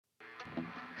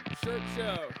Shirt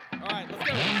show. All right, let's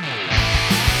go.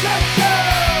 Shirt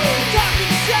show!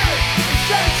 Talking shirt!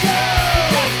 Shirt show!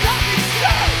 Just talking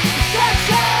shirt! Shirt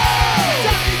show!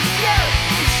 Talking shirt!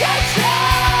 Shirt show!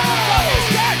 Talking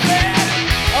shirt, man!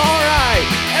 All right,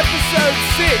 episode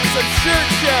 6 of Shirt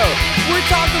Show. We're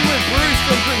talking with Bruce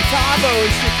from Printavo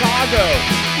in Chicago.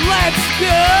 Let's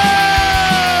go!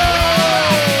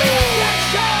 Shirt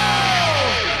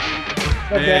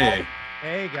show! Hey.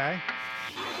 Hey, guy.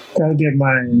 Gotta get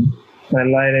my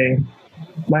lighting.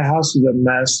 My house is a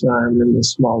mess. I'm in the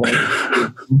small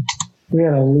one. We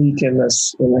had a leak in a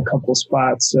couple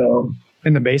spots, so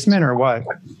In the basement or what?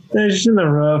 it's just in the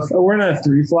roof. We're in a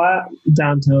 3-flat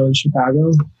downtown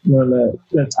Chicago. We're on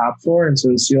the top floor, and so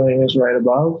the ceiling is right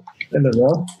above in the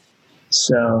roof.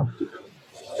 So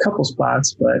a couple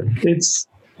spots, but there's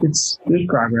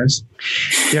progress.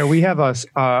 Yeah, we have a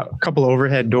couple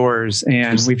overhead doors,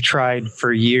 and we've tried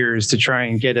for years to try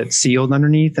and get it sealed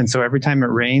underneath. And so every time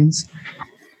it rains,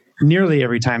 nearly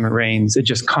every time it rains, it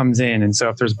just comes in. And so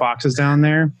if there's boxes down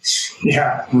there,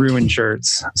 Yeah. ruined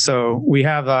shirts. So we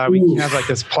have like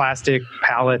this plastic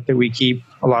pallet that we keep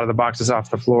a lot of the boxes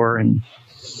off the floor. And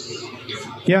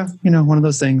yeah, one of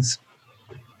those things.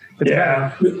 It's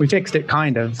Yeah. bad. We fixed it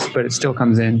kind of, but it still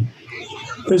comes in.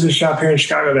 There's a shop here in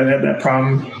Chicago that had that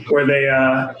problem where they,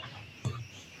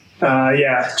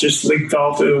 just leaked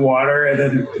all through the water, and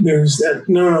then there was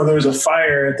a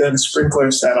fire. Then the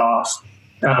sprinkler set off,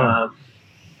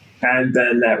 and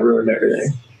then that ruined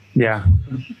everything. Yeah,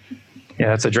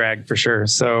 that's a drag for sure.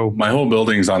 So My whole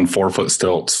building's on 4-foot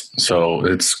stilts, so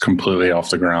it's completely off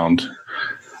the ground.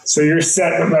 So you're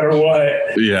set no matter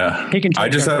what. Yeah. He can I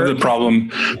just take have that the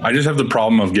problem. I just have the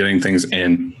problem of getting things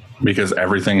in because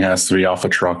everything has to be off a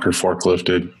truck or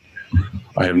forklifted.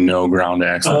 I have no ground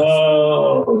access.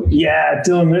 Oh yeah,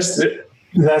 Dylan.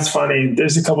 That's funny.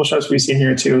 There's a couple shops we've seen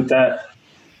here too that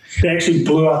they actually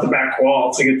blew out the back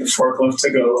wall to get the forklift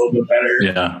to go a little bit better.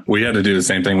 Yeah. We had to do the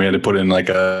same thing. We had to put in like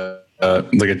a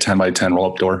 10 by 10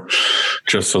 roll up door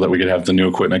just so that we could have the new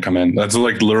equipment come in. That's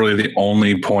like literally the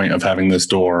only point of having this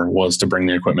door was to bring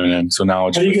the equipment in. So now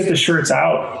it's How do you get the shirts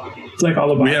out? Like all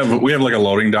the boxes? we have like a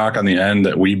loading dock on the end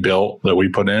that we built that we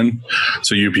put in.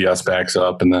 So UPS backs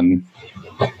up and then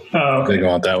they go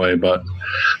out that way. But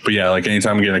yeah, like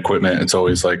anytime we get equipment, it's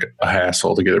always like a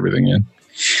hassle to get everything in.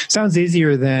 sounds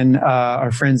easier than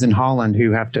our friends in Holland who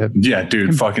have to Yeah,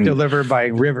 dude, fucking deliver by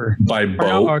river by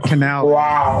boat. or canal.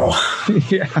 Wow.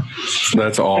 Yeah,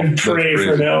 That's all. And That's pray for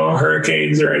crazy. no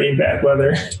hurricanes or any bad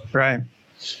weather. right.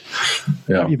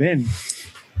 Yeah. How you been?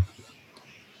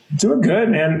 Doing good,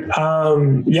 man.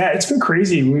 Yeah, it's been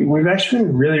crazy. We've actually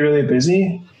been really, really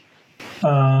busy.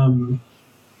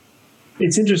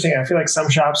 It's interesting. I feel like some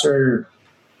shops are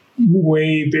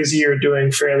way busier,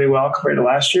 doing fairly well compared to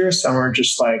last year. Some are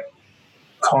just like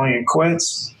calling it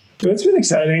quits. But it's been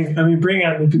exciting. I mean, we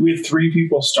had 3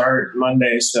 people start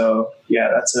Monday. So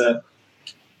yeah, that's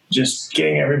just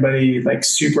getting everybody like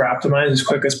super optimized as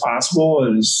quick as possible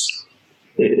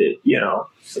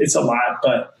it's a lot,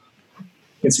 but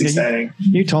it's exciting.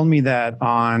 You told me that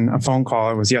on a phone call.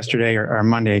 It was yesterday or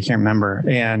Monday. I can't remember.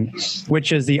 And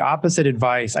which is the opposite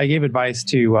advice. I gave advice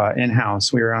to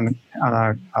in-house. We were on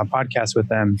a podcast with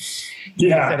them.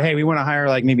 Yeah. They said, hey, we want to hire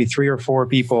like maybe 3 or 4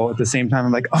 people at the same time.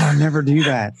 I'm like, oh, I never do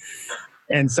that.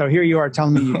 And so here you are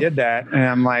telling me you did that. And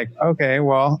I'm like, okay,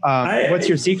 well, what's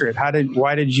your secret?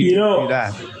 Why did you do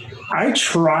that? I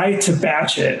try to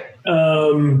batch it.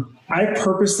 I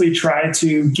purposely try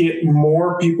to get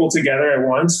more people together at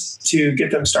once to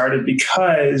get them started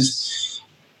because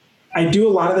I do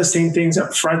a lot of the same things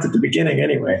up front at the beginning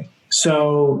anyway.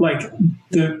 So like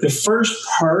the first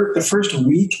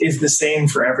week is the same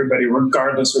for everybody,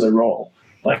 regardless of the role.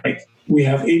 Like we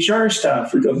have HR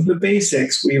stuff, we go through the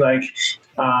basics, we're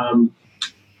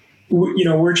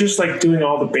just like doing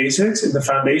all the basics and the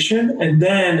foundation, and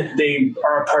then they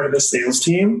are a part of the sales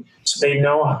team. So they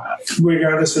know,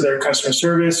 regardless of their customer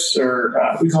service or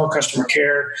we call it customer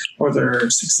care or their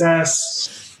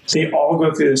success, they all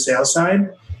go through the sales side,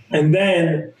 and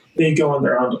then they go in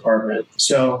their own department.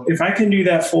 So if I can do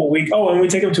that full week, and we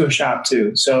take them to a shop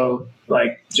too. So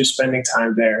like just spending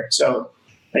time there. So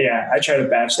yeah, I try to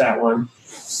batch that one.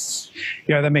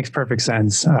 Yeah, that makes perfect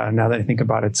sense now that I think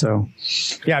about it. So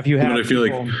yeah, if you have, But I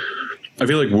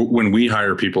feel like when we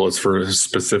hire people, it's for a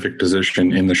specific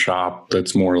position in the shop.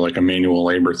 That's more like a manual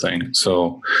labor thing.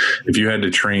 So if you had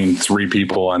to train 3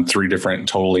 people on 3 different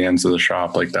totally ends of the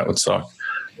shop, like that would suck.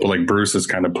 But like Bruce is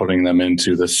kind of putting them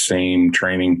into the same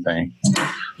training thing.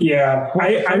 Yeah,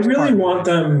 I really want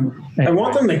them. I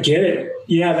want them to get it.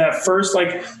 Yeah, that first,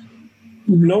 like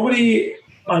nobody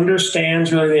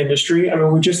understands really the industry. I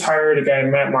mean, we just hired a guy,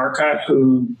 Matt Marcotte,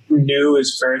 who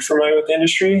is very familiar with the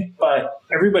industry, but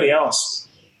everybody else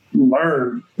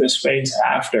learned the space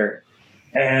after.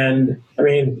 And I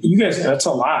mean, you guys, that's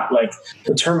a lot. Like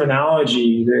the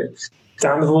terminology,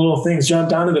 down to the little things,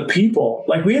 down to the people.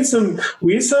 Like we had some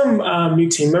new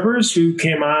team members who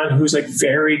came on who's like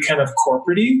very kind of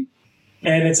corporate-y.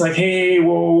 And it's like, hey,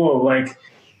 whoa, like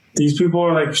these people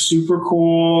are like super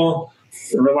cool,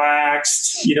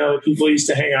 relaxed, you know, people I used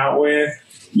to hang out with.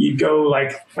 You'd go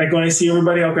like when I see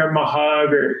everybody, I'll grab them a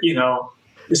hug, or, you know,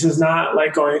 this is not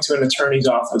like going to an attorney's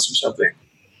office or something.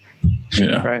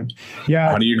 Yeah. Right.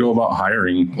 Yeah. How do you go about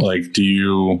hiring? Like, do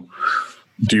you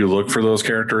look for those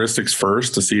characteristics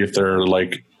first to see if they're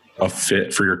like a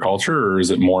fit for your culture, or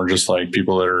is it more just like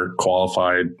people that are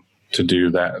qualified to do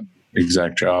that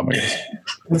exact job? I guess?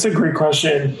 That's a great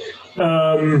question.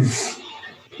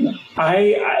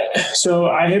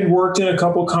 I had worked in a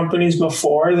couple companies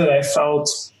before that I felt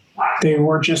they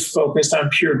were just focused on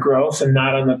pure growth and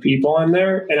not on the people in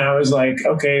there. And I was like,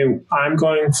 okay, I'm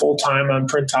going full time on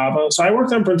Printavo. So I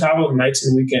worked on Printavo nights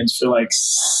and weekends for like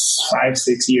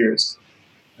 5-6 years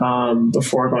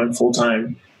before going full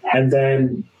time. And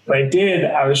then when I did,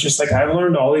 I was just like, I've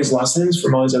learned all these lessons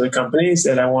from all these other companies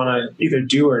that I want to either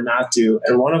do or not do.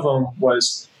 And one of them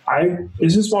was,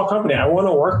 it's a small company. I want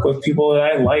to work with people that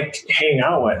I like hanging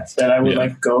out with, that I would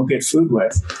like go get food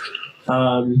with.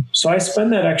 So I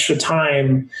spend that extra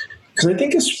time because I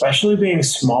think, especially being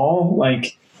small,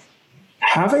 like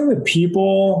having the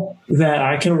people that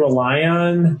I can rely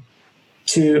on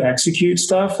to execute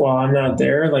stuff while I'm not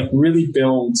there, like really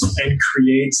builds and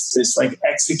creates this like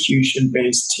execution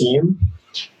based team.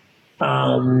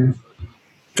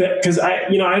 Because I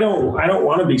don't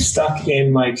want to be stuck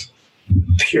in like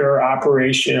pure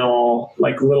operational,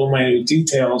 like little minute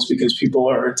details because people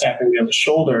are tapping me on the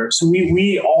shoulder. So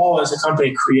we all as a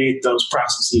company create those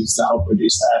processes to help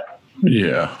reduce that.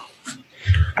 Yeah.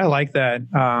 I like that.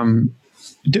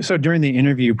 So during the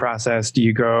interview process, do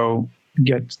you go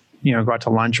out to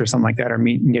lunch or something like that, or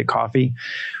meet and get coffee?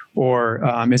 Or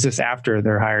is this after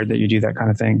they're hired that you do that kind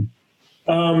of thing?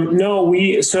 No,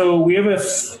 we have a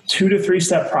 2 to 3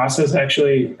 step process.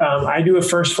 Actually, I do a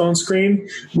first phone screen.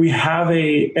 We have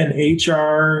an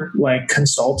HR like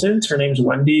consultant. Her name's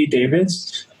Wendy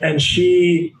Davids, and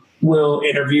she will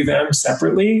interview them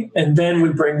separately. And then we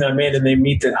bring them in and they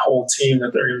meet the whole team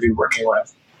that they're going to be working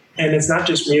with. And it's not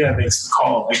just me that makes the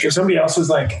call. Like if somebody else is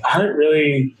like, I didn't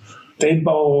really think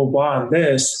blah, blah, blah on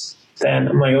this, then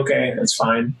I'm like, okay, that's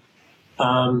fine.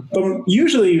 But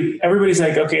usually everybody's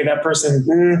like, okay, that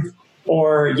person,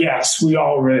 or yes, we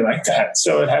all really like that.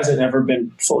 So it hasn't ever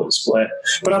been fully split.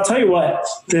 But I'll tell you what,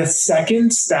 the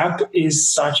second step is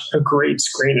such a great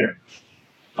screener.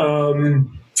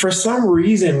 For some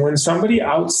reason, when somebody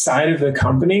outside of the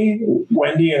company,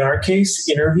 Wendy in our case,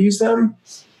 interviews them,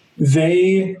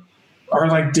 they are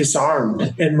like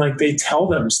disarmed and like they tell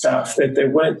them stuff that they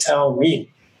wouldn't tell me.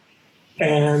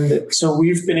 And so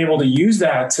we've been able to use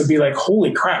that to be like,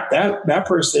 holy crap, that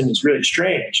person is really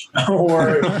strange.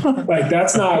 Or like,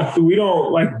 that's not, we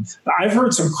don't like, I've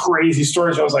heard some crazy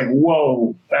stories where I was like,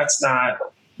 whoa, that's not,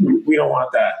 we don't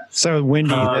want that. So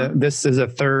Wendy, this is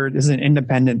an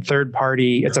independent third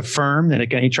party. It's a firm,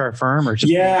 like an HR firm, or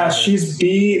just she's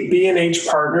B&H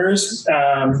Partners.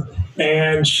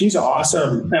 And she's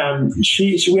awesome.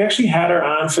 We actually had her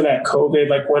on for that COVID,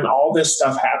 like when all this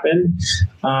stuff happened.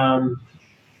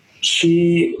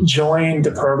 She joined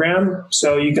the program,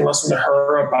 so you can listen to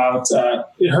her about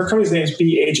her company's name is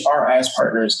BHRS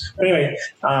Partners. But anyway,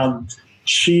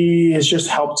 she has just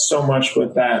helped so much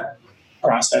with that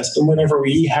process. And whenever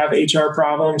we have HR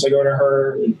problems, I go to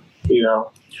her. And,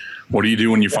 what do you do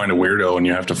when you find a weirdo and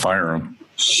you have to fire him?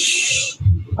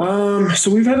 So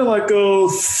we've had to let go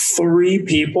 3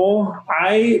 people.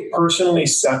 I personally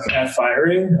suck at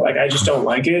firing. Like I just don't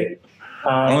like it.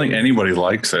 I don't think anybody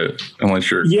likes it unless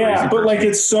you're but like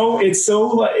it's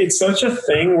such a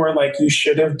thing where like you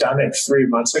should have done it 3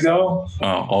 months ago.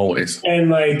 Always.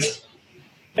 And like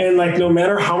no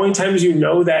matter how many times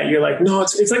that, you're like, no,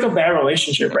 it's like a bad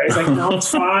relationship, right? It's like, no, it's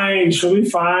fine. She'll be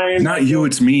fine. Not you,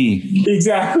 it's me.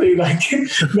 Exactly. Like,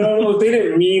 no, they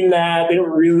didn't mean that. They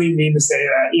don't really mean to say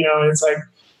that, and it's like,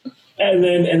 and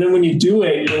then when you do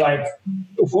it, you're like,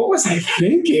 what was I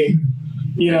thinking?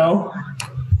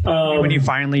 When you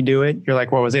finally do it, you're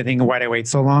like, what was I thinking? Why'd I wait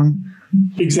so long?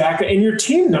 Exactly. And your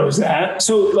team knows that.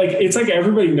 So like, it's like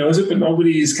everybody knows it, but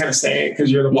nobody's kind of saying it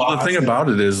because you're the boss. Well, the thing about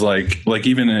it is like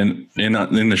even in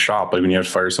the shop, like when you have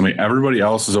to fire somebody, everybody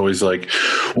else is always like,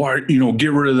 why,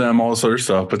 get rid of them, all this other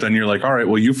stuff. But then you're like, all right,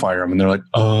 well, you fire them. And they're like,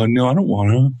 no, I don't want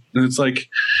to. And it's like,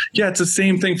 yeah, it's the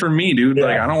same thing for me, dude. Yeah.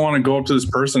 Like, I don't want to go up to this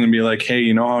person and be like, hey,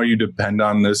 you know how you depend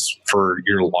on this for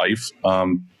your life?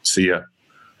 See ya.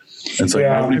 It's like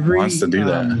nobody wants to do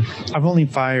that. I've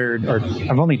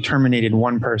only terminated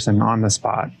one person on the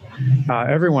spot.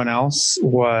 Everyone else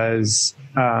was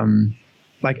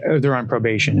they're on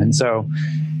probation, and so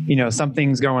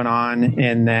something's going on,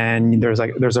 and then there's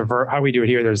how we do it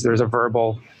here. There's a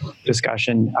verbal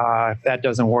discussion. If that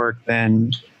doesn't work,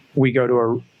 then we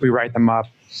write them up.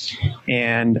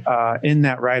 And in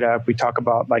that write-up, we talk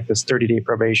about like this 30-day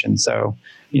probation. So,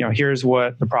 here's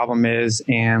what the problem is,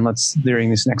 and let's during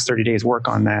this next 30 days work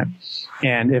on that.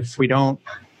 And if we don't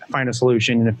find a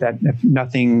solution, and if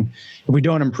we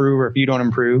don't improve, or if you don't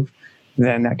improve,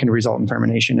 then that can result in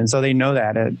termination. And so they know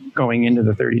that going into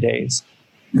the 30 days.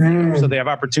 So they have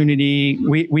opportunity.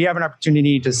 We have an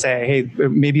opportunity to say, hey,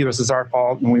 maybe this is our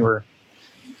fault, and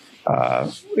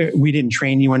we didn't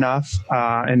train you enough,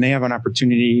 and they have an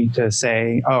opportunity to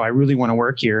say, oh, I really want to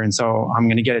work here, and so I'm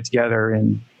going to get it together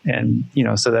and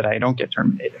so that I don't get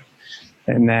terminated.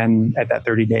 And then at that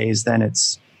 30 days, then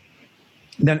that's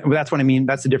what I mean.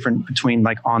 That's the difference between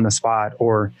like on the spot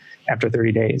or after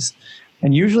 30 days.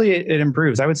 And usually it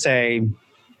improves. I would say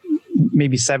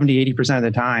maybe 70-80% of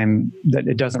the time that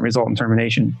it doesn't result in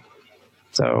termination.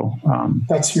 So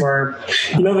that's smart.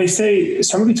 They say,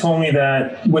 somebody told me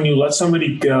that when you let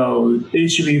somebody go, it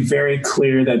should be very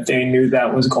clear that they knew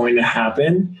that was going to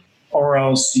happen, or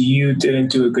else you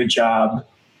didn't do a good job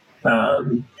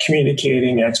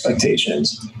communicating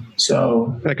expectations.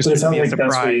 So it sounds like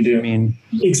that's what you do. I mean,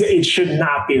 it should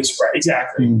not be a surprise.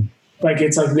 Exactly. Like,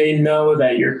 it's like they know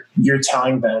that you're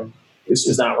telling them this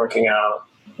is not working out.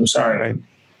 I'm sorry.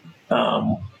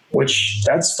 Right. Which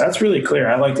that's really clear.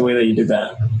 I like the way that you did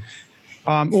that.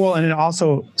 Well, and it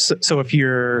also, so if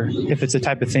it's a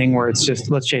type of thing where it's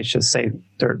just, let's just say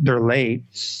they're late,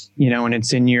 and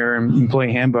it's in your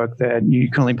employee handbook that you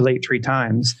can only be late 3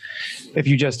 times. If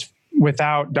you just,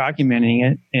 without documenting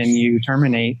it and you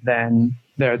terminate, then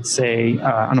that's a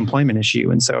unemployment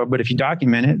issue. And so, but if you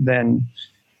document it, then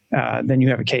you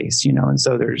have a case, and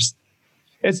so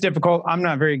it's difficult. I'm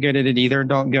not very good at it either.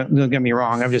 Don't get me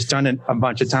wrong. I've just done it a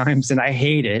bunch of times and I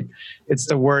hate it. It's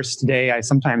the worst day. I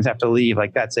sometimes have to leave.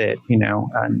 Like, that's it,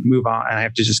 and move on. And I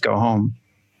have to just go home.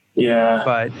 Yeah.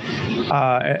 But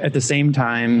at the same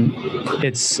time,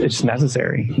 it's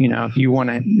necessary. If you want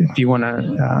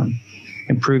to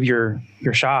improve your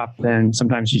shop, then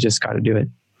sometimes you just got to do it.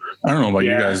 I don't know about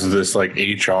you guys with this like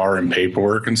HR and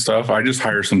paperwork and stuff. I just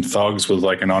hire some thugs with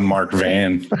like an unmarked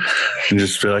van and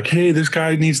just be like, hey, this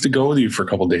guy needs to go with you for a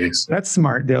couple of days. That's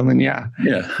smart, Dylan. Yeah.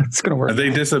 It's going to work.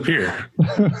 They disappear.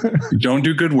 Don't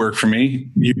do good work for me.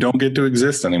 You don't get to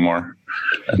exist anymore.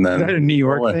 And then, is that a New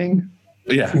York thing?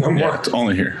 Yeah. No more. It's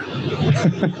only here.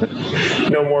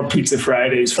 No more Pizza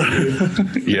Fridays for you.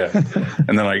 Yeah.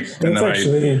 And then I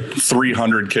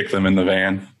 300 kick them in the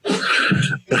van.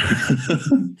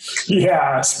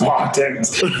 Yeah,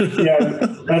 Spartans.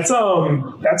 Yeah,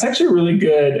 that's actually really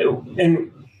good.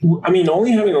 And I mean,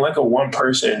 only having like a one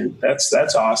person, that's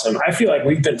awesome. I feel like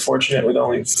we've been fortunate with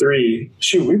only 3.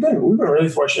 Shoot, we've been really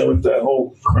fortunate with the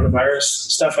whole coronavirus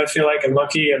stuff. I feel like, and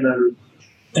lucky, and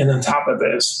then on top of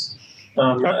this.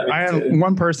 I had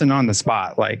one person on the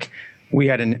spot. Like,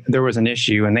 there was an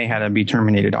issue and they had to be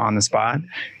terminated on the spot.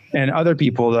 And other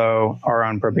people though are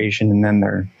on probation, and then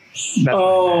they're.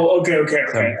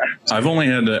 Okay. I've only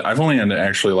had to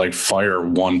actually like fire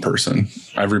one person.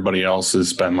 Everybody else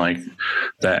has been like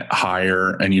that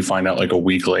hire, and you find out like a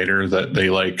week later that they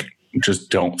like just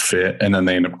don't fit, and then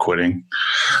they end up quitting.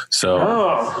 So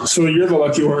you're the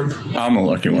lucky one. I'm a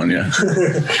lucky one, yeah.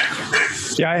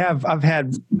 Yeah, I've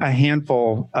had a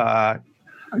handful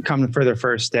come for their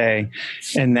first day,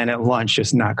 and then at lunch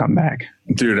just not come back.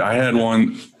 Dude, I had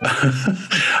one.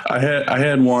 I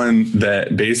had one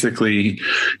that basically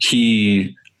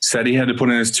he said he had to put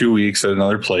in his 2 weeks at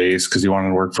another place because he wanted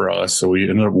to work for us. So we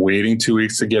ended up waiting 2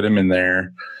 weeks to get him in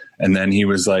there. And then he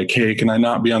was like, hey, can I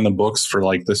not be on the books for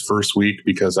like this first week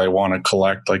because I want to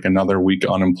collect like another week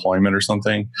unemployment or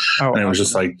something? And it was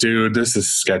just like, dude, this is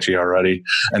sketchy already.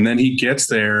 And then he gets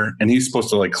there and he's supposed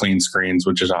to like clean screens,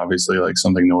 which is obviously like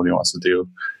something nobody wants to do.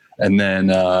 And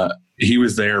then he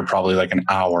was there probably like an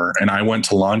hour, and I went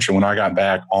to lunch, and when I got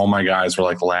back, all my guys were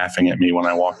like laughing at me when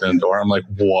I walked in the door. I'm like,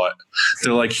 what?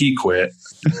 They're like, he quit.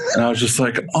 And I was just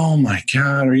like, oh my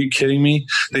God, are you kidding me?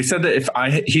 They said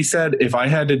that he said if I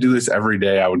had to do this every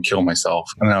day, I would kill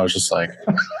myself. And I was just like,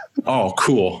 oh,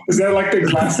 cool. Is that like the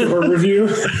Glassdoor review?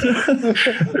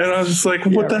 And I was just like,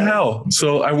 what the hell?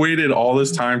 So I waited all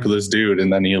this time for this dude,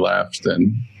 and then he left,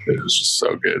 and it was just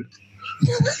so good.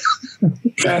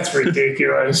 That's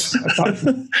ridiculous.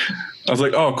 I was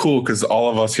like, oh, cool, because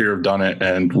all of us here have done it,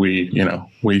 and we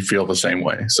feel the same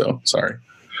way. So sorry.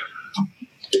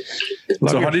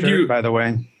 Love So your how did shirt, you? by the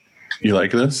way? You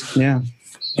like this? Yeah.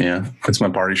 Yeah, it's my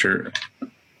party shirt.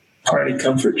 Party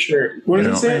comfort shirt. What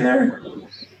does it say in there?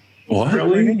 What?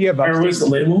 Really? You have Or what's the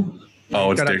label?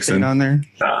 Oh, it's Got Dixon. on there.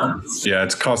 Yeah,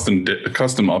 it's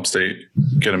custom upstate.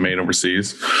 Get them made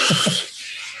overseas.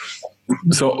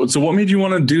 So what made you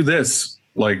want to do this?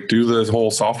 Like, do this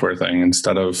whole software thing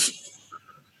instead of?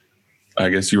 I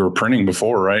guess you were printing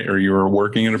before, right? Or you were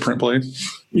working in a print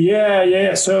place?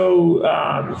 Yeah. So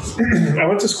I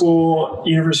went to school,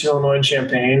 University of Illinois in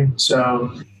Champaign.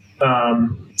 So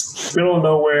middle of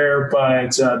nowhere,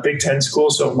 but Big Ten school,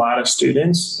 so a lot of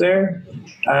students there.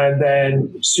 And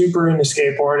then super into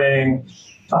skateboarding,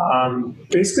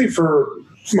 basically for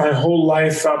my whole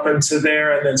life up into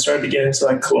there, and then started to get into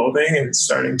like clothing and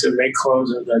starting to make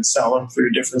clothes and then sell them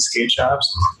through different skate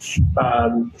shops.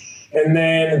 And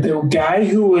then the guy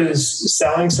who was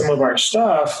selling some of our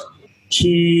stuff,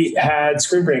 he had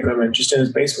screen printing equipment just in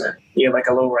his basement. He had like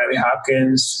a little Riley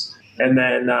Hopkins. And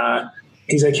then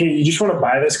he's like, hey, you just want to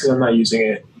buy this because I'm not using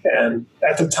it. And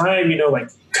at the time, like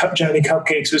Johnny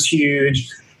Cupcakes was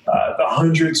huge. The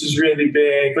Hundreds was really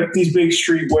big, like these big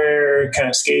streetwear kind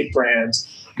of skate brands.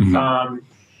 Mm-hmm.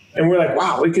 And we're like,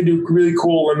 wow, we could do really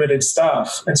cool limited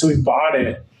stuff. And so we bought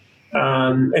it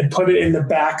and put it in the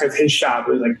back of his shop.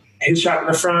 It was like his shop in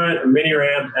the front, a mini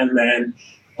ramp, and then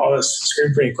all this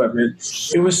screen print equipment.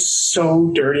 It was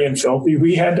so dirty and filthy.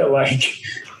 We had to like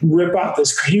rip out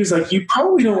this. He was like, you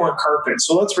probably don't want carpet,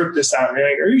 so let's rip this out. And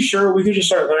we're like, are you sure? We could just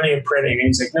start learning and printing. And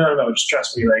he's like, no, just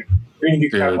trust me. Like, we're going to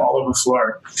get crap all over the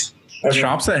floor.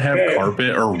 Shops that have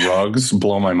carpet or rugs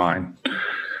blow my mind.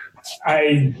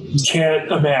 I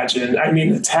can't imagine. I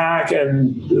mean, the tack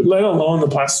and let alone the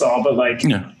plastisol, but like,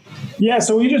 yeah,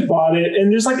 so we just bought it.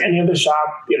 And just like any other shop,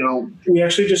 we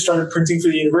actually just started printing for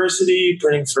the university,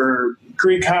 printing for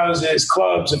Greek houses,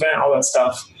 clubs, event, all that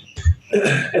stuff.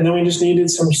 And then we just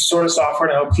needed some sort of software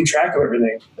to help keep track of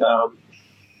everything.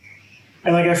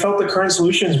 And like, I felt the current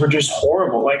solutions were just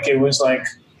horrible. Like, it was like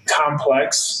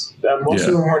complex. Most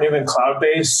of them weren't even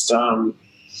cloud-based,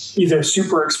 either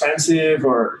super expensive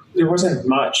or there wasn't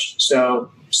much. So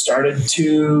started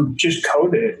to just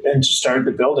code it and just started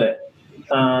to build it.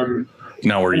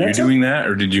 Now, were you doing that,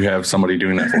 or did you have somebody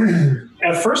doing that for you?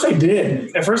 At first I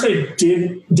did.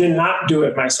 Did not do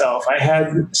it myself. I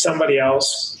had somebody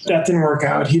else. That didn't work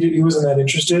out. He wasn't that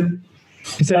interested.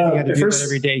 He said he had to do that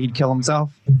every day. He'd kill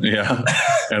himself. Yeah,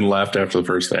 and left after the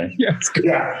first day.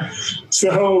 Yeah.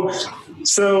 So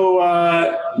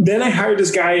then I hired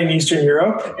this guy in Eastern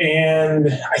Europe, and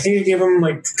I think I gave him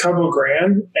like a couple of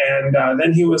grand. And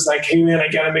then he was like, hey man, I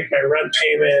got to make my rent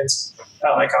payments.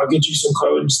 I'll get you some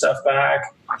code and stuff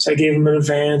back. So I gave him an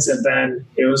advance, and then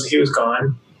he was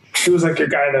gone. He was like your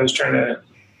guy that was trying to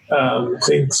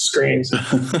clean screens.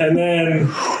 And then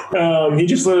he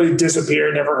just literally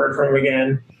disappeared, never heard from him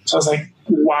again. So I was like,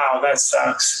 wow, that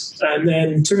sucks. And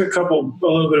then took a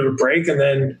little bit of a break, and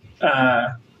then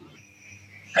I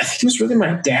think it was really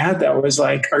my dad that was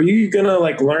like, are you going to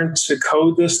like learn to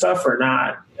code this stuff or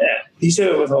not? He said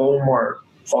it with a little more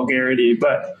vulgarity,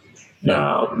 but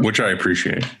which I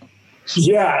appreciate.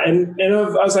 Yeah. And I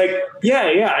was like, yeah,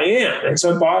 I am. And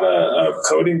so I bought a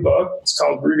coding book. It's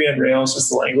called Ruby on Rails,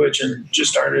 just the language, and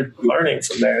just started learning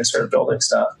from there and started building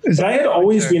stuff. But I had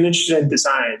always been interested in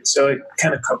design, so it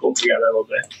kind of coupled together a little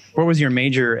bit. What was your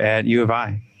major at U of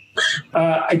I?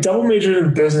 I double majored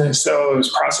in business, so it was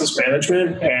process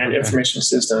management and information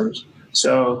systems.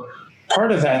 So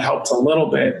part of that helped a little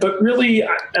bit, but really,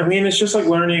 I mean, it's just like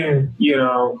learning,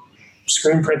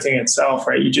 screen printing itself,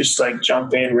 right? You just like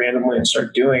jump in randomly and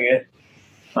start doing it.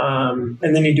 And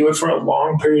then you do it for a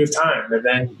long period of time, and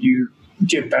then you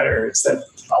get better. It's that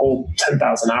whole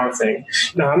 10,000 hour thing.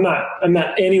 Now, I'm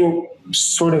not any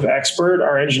sort of expert.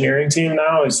 Our engineering team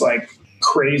now is like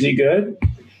crazy good.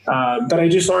 But I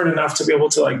just learned enough to be able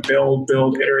to like build,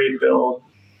 iterate, build.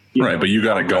 Right. But you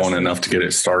got it going enough to get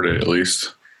it started at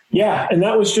least. Yeah. And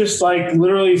that was just like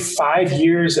literally 5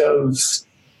 years of,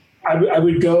 I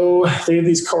would go, they have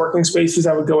these co-working spaces.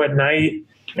 I would go at night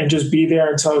and just be there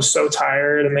until I was so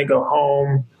tired, and then go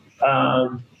home.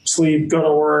 sleep, go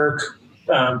to work,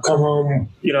 come home,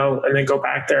 and then go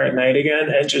back there at night again.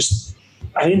 And just,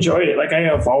 I enjoyed it. Like I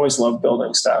have always loved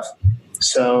building stuff.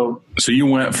 So you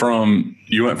went from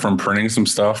printing some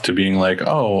stuff to being like,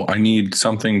 oh, I need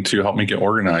something to help me get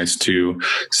organized, to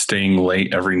staying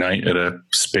late every night at a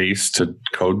space to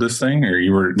code this thing? Or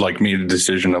you were like made a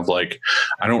decision of like,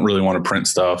 I don't really want to print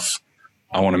stuff.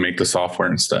 I want to make the software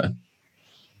instead.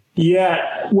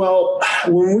 Yeah. Well,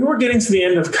 when we were getting to the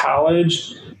end of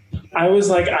college, I was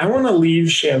like, I want to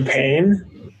leave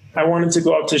Champaign. I wanted to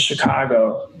go up to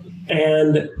Chicago.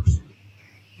 And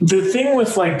the thing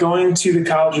with like going to the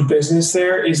College of Business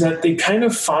there is that they kind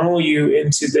of funnel you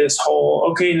into this whole,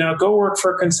 okay, now go work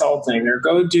for consulting or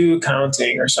go do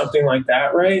accounting or something like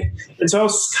that, right? And so I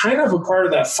was kind of a part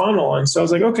of that funnel. And so I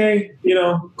was like, okay,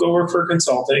 go work for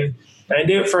consulting. And I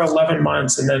did it for 11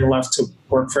 months and then left to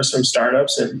work for some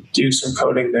startups and do some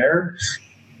coding there.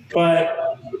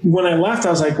 But when I left,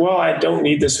 I was like, well, I don't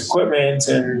need this equipment.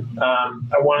 And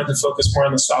I wanted to focus more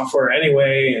on the software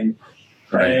anyway.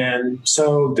 And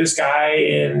so this guy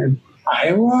in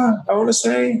Iowa, I want to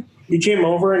say, he came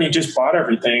over and he just bought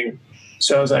everything.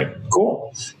 So I was like,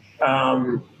 cool. So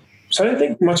I didn't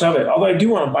think much of it, although I do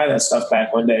want to buy that stuff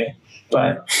back one day.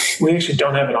 But we actually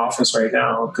don't have an office right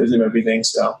now because of everything.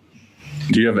 So,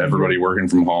 do you have everybody working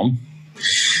from home?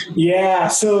 Yeah.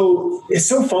 So it's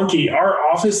so funky. Our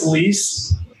office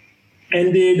lease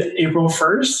ended April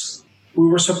 1st. We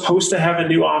were supposed to have a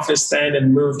new office then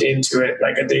and moved into it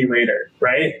like a day later,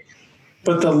 right?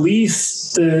 But the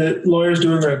lease, the lawyers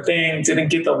doing their thing, didn't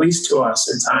get the lease to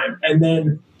us in time. And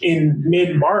then in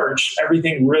mid-March,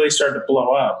 everything really started to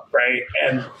blow up, right?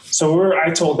 And so I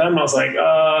told them, I was like,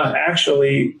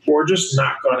 actually, we're just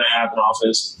not going to have an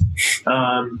office.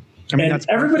 And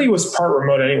everybody was part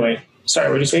remote anyway. Sorry,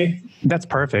 what did you say? That's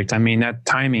perfect. I mean, that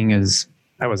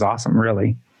was awesome,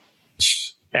 really.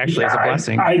 Actually, it's a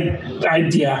blessing.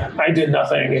 I did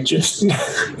nothing. It just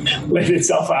laid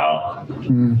itself out.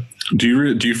 Do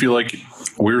you feel like,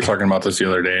 we were talking about this the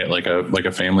other day at like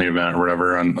a family event or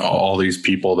whatever, and all these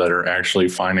people that are actually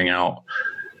finding out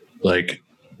like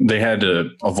they had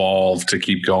to evolve to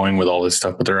keep going with all this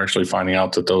stuff, but they're actually finding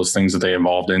out that those things that they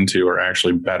evolved into are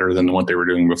actually better than what they were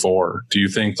doing before. Do you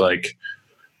think like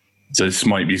this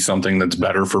might be something that's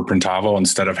better for Printavo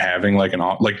instead of having like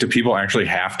do people actually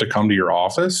have to come to your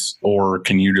office, or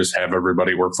can you just have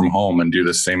everybody work from home and do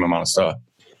the same amount of stuff?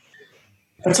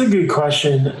 That's a good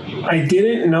question. I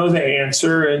didn't know the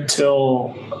answer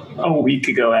until a week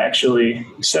ago, actually.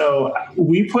 So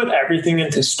we put everything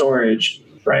into storage,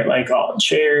 right? Like all the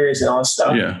chairs and all that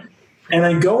stuff. Yeah. And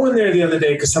I go in there the other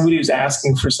day because somebody was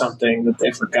asking for something that they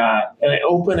forgot. And I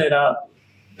open it up.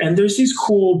 And there's these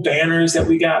cool banners that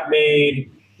we got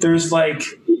made. There's like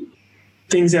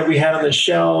things that we had on the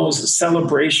shelves,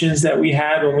 celebrations that we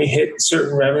had when we hit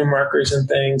certain revenue markers and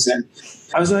things. And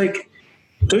I was like,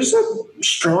 there's a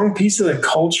strong piece of the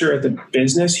culture of the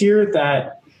business here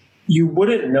that you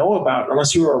wouldn't know about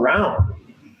unless you were around,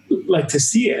 like to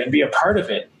see it and be a part of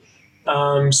it.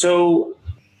 So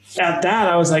at that,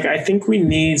 I was like, I think we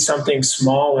need something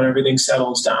small when everything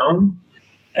settles down.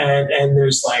 And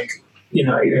there's like,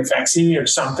 either a vaccine or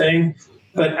something,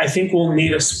 but I think we'll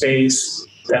need a space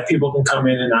that people can come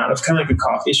in and out of, kind of like a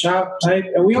coffee shop type.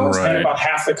 And we always had about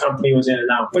half the company was in and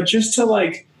out, but just to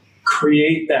like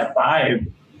create that vibe,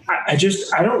 I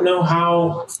don't know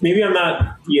how, maybe I'm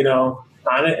not,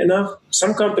 on it enough.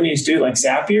 Some companies do, like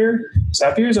Zapier.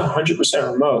 Zapier is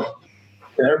 100% remote.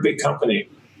 They're a big company.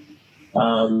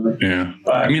 Yeah.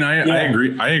 But, I mean,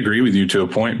 I agree with you to a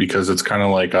point, because it's kind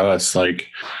of like us, like,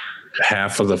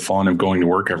 half of the fun of going to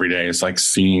work every day is like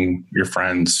seeing your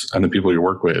friends and the people you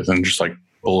work with and just like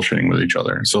bullshitting with each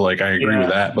other. So like, I agree with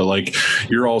that, but like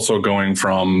you're also going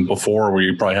from before where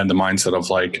you probably had the mindset of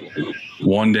like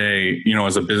one day,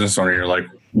 as a business owner, you're like,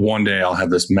 one day I'll have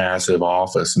this massive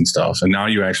office and stuff. And now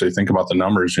you actually think about the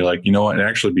numbers. You're like, you know what? It'd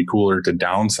actually be cooler to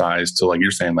downsize to, like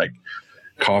you're saying, like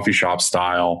coffee shop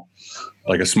style,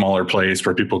 like a smaller place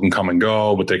where people can come and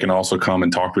go, but they can also come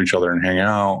and talk to each other and hang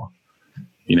out.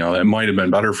 It might have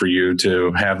been better for you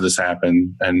to have this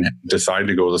happen and decide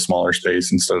to go with a smaller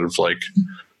space instead of like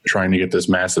trying to get this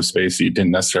massive space that you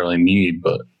didn't necessarily need.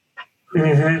 But,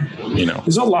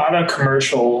 there's a lot of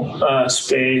commercial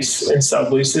space and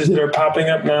subleases that are popping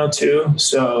up now too.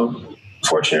 So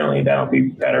fortunately, that'll be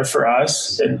better for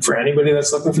us and for anybody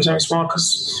that's looking for something small,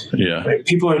 because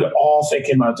people are all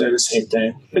thinking about doing the same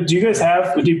thing. But do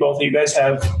both of you guys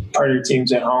have part of your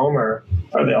teams at home, or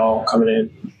are they all coming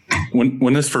in?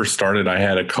 When this first started, I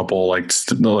had a couple like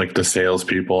the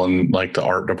salespeople and like the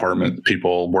art department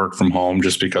people work from home,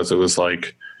 just because it was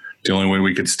like The only way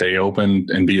we could stay open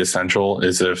and be essential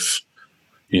is if,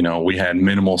 you know, we had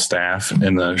minimal staff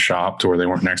in the shop to where they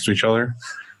weren't next to each other.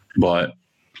 But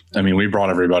I mean, we brought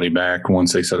everybody back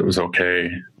once they said it was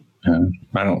okay.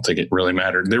 I don't think it really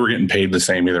mattered. They were getting paid the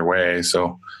same either way.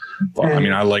 So, but, I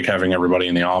mean, I like having everybody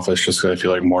in the office just because I feel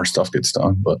like more stuff gets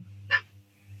done. But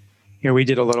yeah, we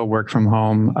did a little work from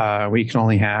home. We can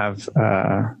only have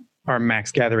our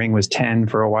max gathering was 10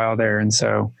 for a while there. And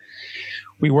so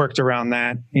we worked around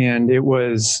that, and it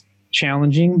was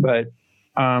challenging, but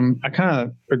I kind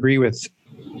of agree with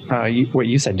what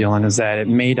you said, Dylan, is that it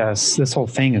made us, this whole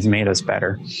thing has made us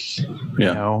better. yeah,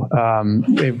 You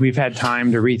know, we've had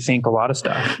time to rethink a lot of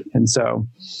stuff. And so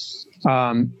would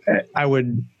I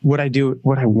want to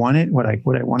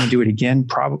do it again?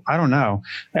 Probably, I don't know.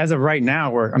 As of right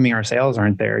now, our sales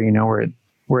aren't there, you know,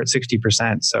 we're at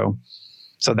 60%.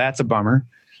 So that's a bummer,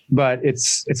 but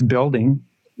it's building.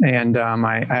 And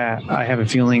I have a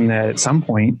feeling that at some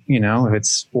point, you know, if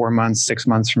it's 4 months, 6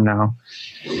 months from now,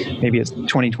 maybe it's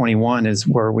 2021 is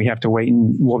where we have to wait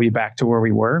and we'll be back to where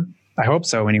we were. I hope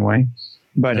so anyway.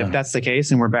 But if that's the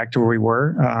case and we're back to where we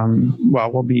were,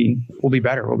 well, we'll be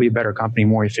better. We'll be a better company,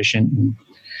 more efficient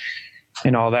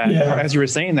and all that. Yeah. As you were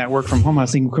saying that work from home, I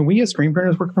was thinking, can we as screen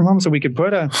printers work from home? So we could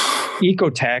put a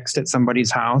Ecotext at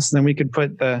somebody's house, then we could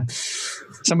put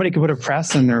somebody could put a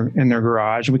press in their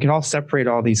garage, and we could all separate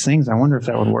all these things. I wonder if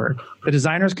that would work. The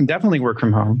designers can definitely work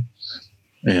from home.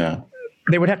 yeah.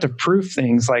 They would have to proof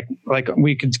things like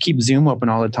we could keep Zoom open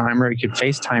all the time, or we could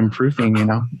FaceTime proofing, you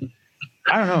know.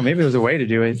 I don't know. Maybe there's a way to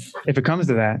do it if it comes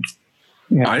to that.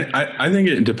 Yeah. I think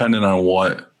it depended on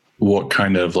what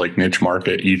kind of like niche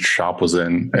market each shop was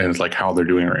in, and it's like how they're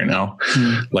doing right now.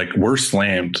 Like we're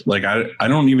slammed. Like I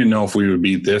don't even know if we would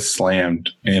be this slammed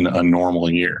in a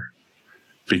normal year,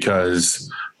 because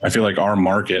I feel like our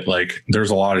market, like there's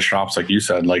a lot of shops, like you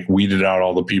said, like weeded out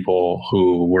all the people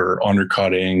who were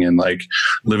undercutting and like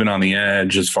living on the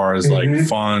edge as far as like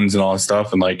funds and all that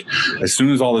stuff. And like, as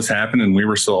soon as all this happened and we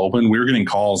were still open, we were getting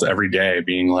calls every day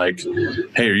being like,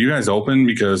 hey, are you guys open?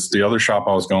 Because the other shop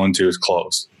I was going to is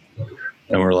closed.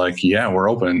 And we're like, yeah, we're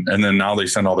open. And then now they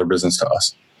send all their business to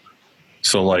us.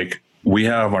 So like we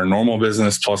have our normal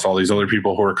business plus all these other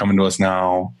people who are coming to us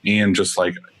now. And just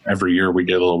like every year we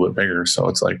get a little bit bigger. So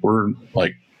it's like, we're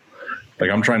like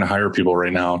I'm trying to hire people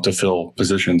right now to fill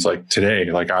positions. Like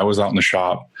today, like I was out in the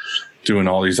shop doing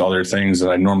all these other things that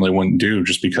I normally wouldn't do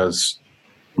just because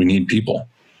we need people.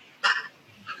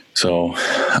 So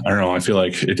I don't know. I feel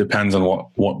like it depends on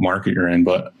what market you're in,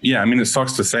 but yeah, I mean, it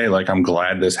sucks to say like, I'm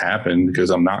glad this happened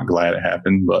because I'm not glad it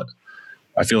happened, but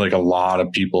I feel like a lot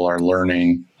of people are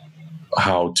learning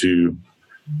how to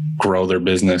grow their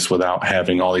business without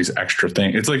having all these extra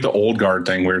things. It's like the old guard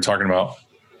thing we were talking about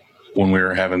when we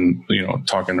were having, you know,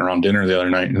 talking around dinner the other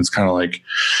night. And it's kind of like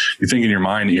you think in your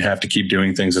mind that you have to keep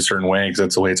doing things a certain way because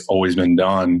that's the way it's always been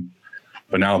done.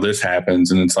 But now this happens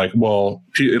and it's like, well,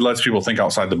 it lets people think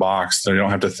outside the box. They don't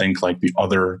have to think like the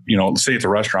other, you know, say it's a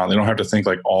restaurant. They don't have to think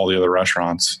like all the other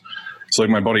restaurants. So like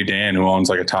my buddy Dan, who owns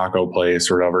like a taco place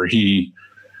or whatever, he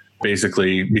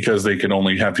basically, because they could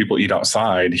only have people eat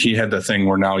outside, he had the thing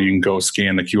where now you can go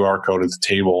scan the QR code at the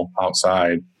table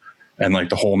outside and like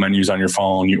the whole menu's on your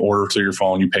phone. You order through your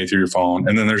phone, you pay through your phone.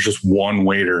 And then there's just one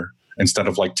waiter instead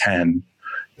of like 10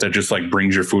 that just like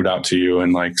brings your food out to you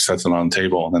and like sets it on the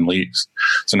table and then leaves.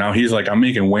 So now he's like, I'm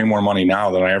making way more money now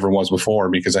than I ever was before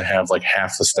because I have like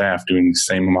half the staff doing the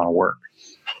same amount of work.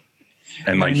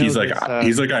 And like, he's like,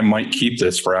 I might keep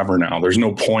this forever now. There's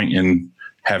no point in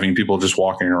having people just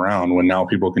walking around when now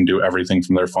people can do everything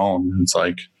from their phone. It's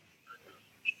like,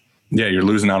 yeah, you're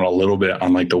losing out a little bit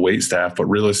on like the wait staff, but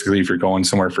realistically, if you're going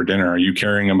somewhere for dinner, are you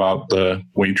caring about the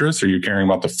waitress or are you caring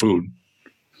about the food?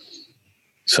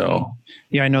 So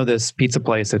yeah, I know this pizza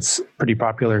place that's pretty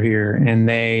popular here, and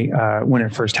they when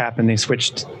it first happened,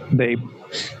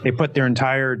 they put their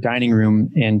entire dining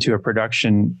room into a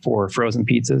production for frozen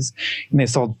pizzas, and they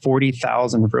sold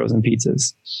 40,000 frozen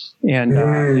pizzas.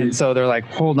 And so they're like,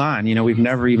 hold on, you know, we've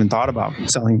never even thought about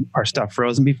selling our stuff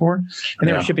frozen before, and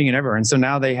they were shipping it everywhere. And so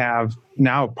now they have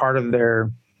part of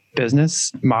their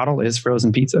business model is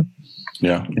frozen pizza.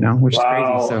 Yeah, you know, which is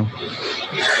crazy. So,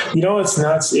 you know, what's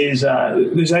nuts is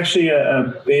there's actually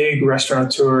a big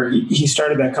restaurateur. He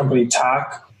started that company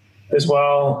Talk as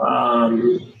well.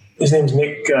 His name's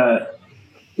Nick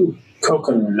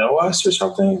Kokonoas or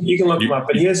something. You can look him up,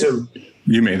 but he has a.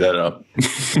 You made that up.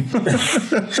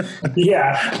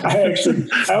 Yeah,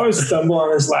 I always stumble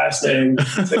on his last name.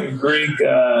 It's like a Greek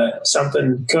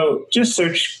something. Just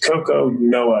search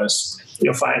Kokonoas.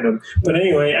 You'll find him. But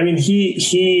anyway, I mean,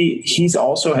 he's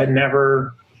also had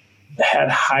never had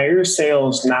higher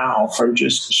sales now from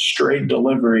just straight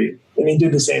delivery. And he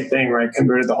did the same thing, right?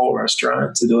 Converted the whole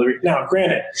restaurant to delivery. Now,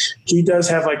 granted, he does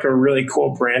have like a really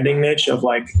cool branding niche of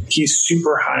like, he's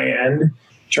super high end,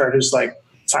 charges like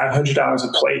 $500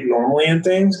 a plate normally and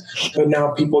things. But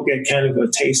now people get kind of a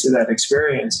taste of that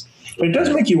experience. But it does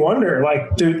make you wonder,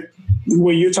 like,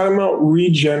 when you're talking about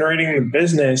regenerating the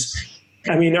business,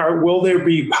 I mean, will there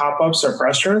be pop-ups of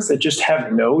restaurants that just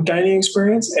have no dining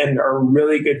experience and are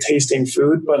really good tasting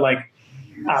food, but like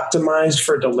optimized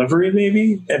for delivery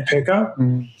maybe and pickup?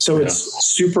 So it's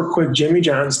super quick Jimmy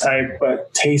John's type,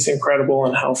 but tastes incredible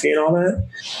and healthy and all that.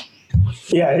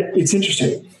 Yeah, it's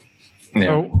interesting. Yeah.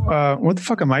 So what the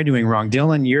fuck am I doing wrong?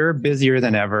 Dylan, you're busier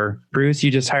than ever. Bruce, you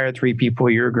just hired 3 people.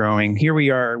 You're growing. Here we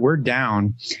are. We're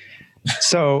down.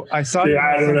 So I saw. Yeah,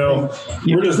 I don't know.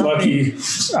 We're just lucky.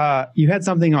 You had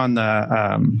something on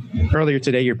the earlier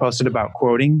today. You posted about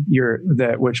quoting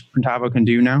which Printavo can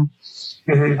do now,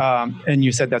 and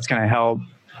you said that's going to help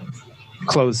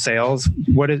close sales.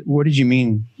 What did you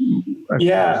mean?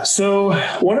 Yeah. So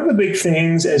one of the big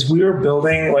things as we were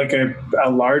building like a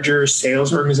larger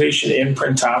sales organization in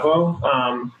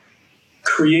Printavo,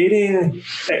 creating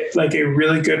like a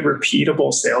really good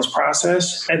repeatable sales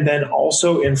process and then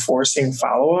also enforcing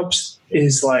follow-ups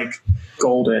is like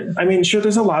golden. I mean, sure,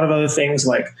 there's a lot of other things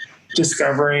like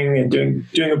discovering and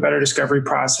doing a better discovery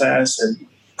process and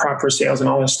proper sales and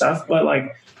all this stuff, but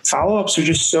like follow-ups are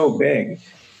just so big.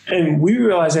 And we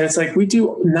realized that it's like we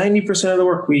do 90% of the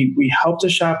work. We helped a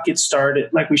shop get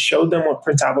started. Like we showed them what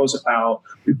Printavo is about.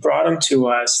 We brought them to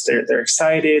us. They're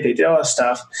excited. They did all that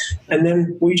stuff. And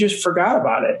then we just forgot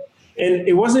about it. And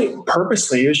it wasn't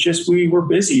purposely. It was just we were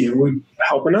busy and we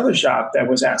helped another shop that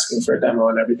was asking for a demo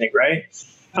and everything, right?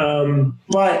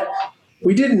 But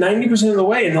we did 90% of the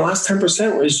way. And the last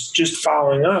 10% was just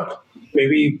following up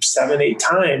maybe 7-8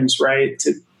 times, right?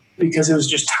 Because it was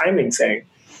just timing thing.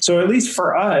 So at least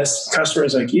for us,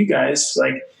 customers like you guys,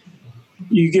 like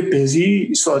you get busy,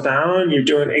 you slow down, you're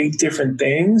doing 8 different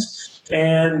things.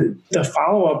 And the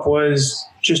follow-up was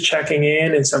just checking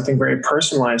in and something very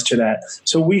personalized to that.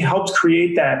 So we helped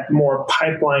create that more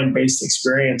pipeline-based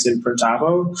experience in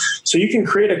Printavo. So you can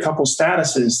create a couple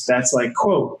statuses that's like,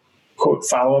 quote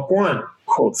follow-up 1,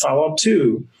 quote follow-up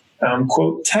 2,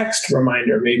 quote text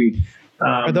reminder maybe.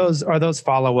 Are those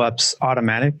follow-ups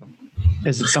automatic?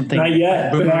 Is it something? Not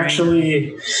yet, but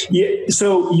actually, yeah.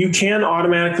 So you can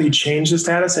automatically change the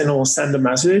status and it will send a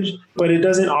message, but it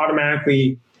doesn't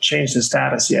automatically change the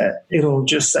status yet. It'll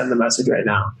just send the message right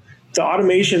now. The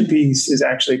automation piece is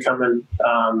actually coming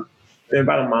in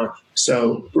about a month.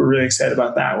 So we're really excited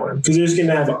about that one because there's going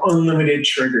to have unlimited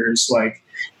triggers like,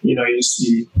 you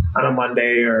see on a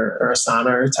Monday or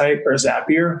Asana type or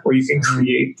Zapier where you can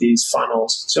create these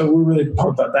funnels. So we're really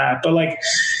pumped about that. But like,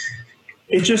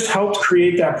 it just helped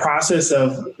create that process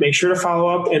of make sure to follow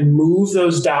up and move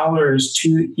those dollars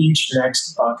to each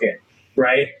next bucket,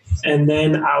 right? And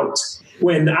then out.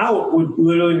 When out would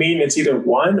literally mean it's either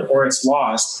won or it's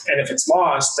lost. And if it's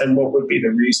lost, then what would be the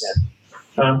reason?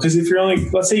 Because if you're only,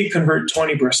 let's say you convert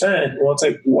 20%, well, it's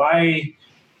like, why?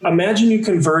 Imagine you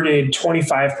converted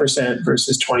 25%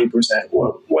 versus 20%.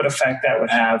 What effect that would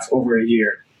have over a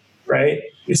year, right?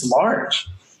 It's large.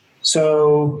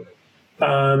 So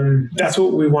that's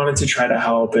what we wanted to try to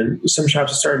help. And some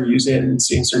shops have started using it and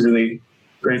seeing some really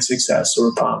great success. So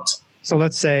we're pumped. So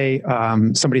let's say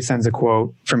somebody sends a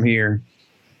quote from here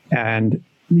and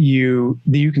you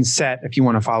can set if you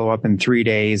want to follow up in 3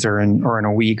 days or in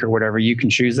a week or whatever, you can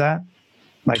choose that.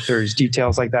 Like there's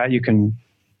details like that you can.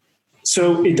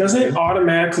 So it doesn't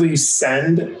automatically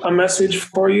send a message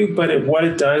for you, but what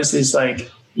it does is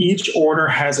like each order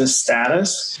has a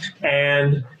status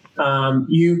and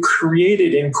you create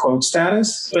it in quote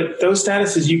status, but those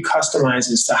statuses you customize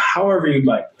as to however you'd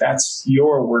like. That's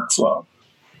your workflow.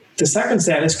 The second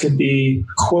status could be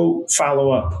quote follow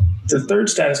up. The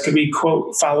third status could be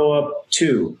quote follow up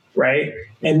 2, right?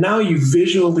 And now you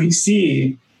visually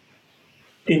see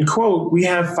in quote, we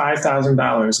have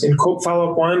 $5,000. In quote follow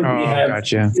up 1, we have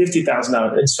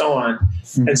 $50,000 and so on.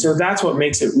 Mm-hmm. And so that's what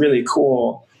makes it really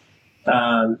cool.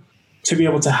 To be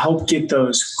able to help get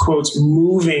those quotes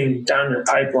moving down your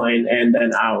pipeline and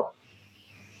then out.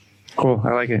 Cool.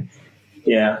 I like it.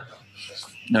 Yeah.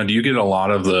 Now, do you get a lot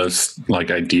of the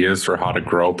like ideas for how to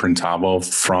grow Printavo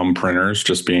from printers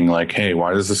just being like, hey,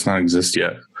 why does this not exist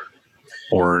yet?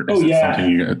 Or is it something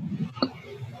you get?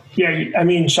 Yeah. I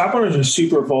mean, shop owners are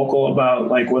super vocal about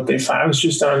like what they find. I was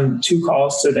just on 2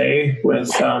 calls today with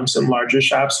some larger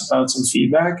shops about some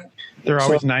feedback. They're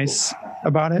always nice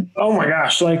about it. Oh my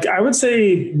gosh. Like I would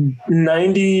say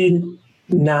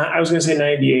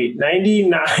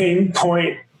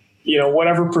 99.9%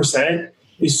 whatever percent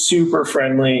is super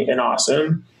friendly and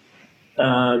awesome.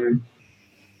 And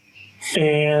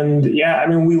yeah, I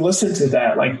mean, we listen to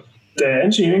that. Like the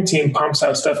engineering team pumps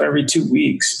out stuff every 2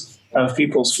 weeks of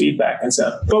people's feedback and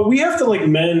stuff. But we have to like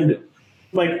mend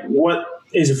like what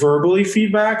is verbally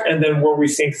feedback and then where we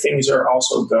think things are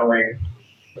also going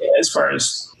as far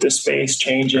as the space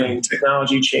changing,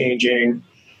 technology changing.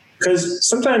 Because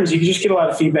sometimes you can just get a lot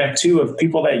of feedback too of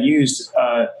people that used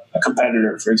a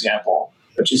competitor, for example,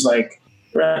 which is like,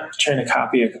 we're not trying to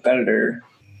copy a competitor.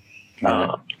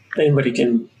 Anybody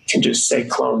can just say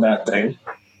clone that thing.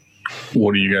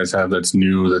 What do you guys have that's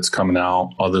new that's coming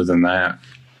out other than that?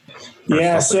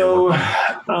 Yeah, so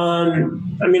I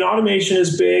mean, automation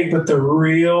is big, but the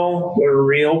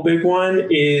real big one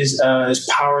is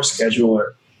Power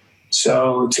Scheduler.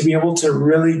 So to be able to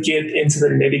really get into the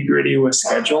nitty gritty with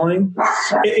scheduling,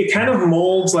 it kind of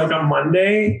molds like a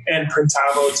Monday and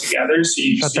Printavo together. So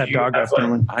you shut that dog up,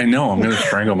 like, I know. I'm going to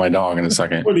strangle my dog in a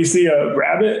second. What do you see, a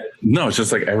rabbit? No, it's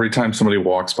just like every time somebody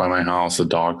walks by my house, the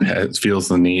dog feels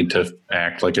the need to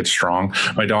act like it's strong.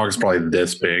 My dog is probably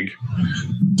this big.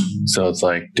 So it's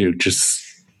like, dude, just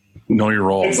know your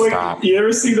role and stop. You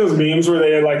ever see those memes where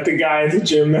they like the guy at the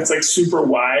gym that's like super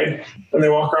wide and they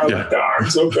walk around with the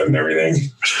arms open and everything?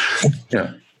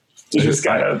 Yeah. You just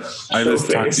gotta I have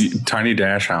this tiny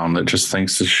dash hound that just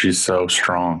thinks that she's so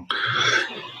strong.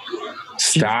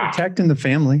 Stop. Protecting the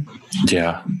family.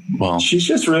 Yeah. Well, she's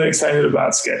just really excited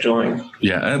about scheduling.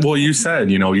 Yeah. Well, you said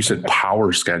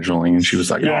power scheduling, and she was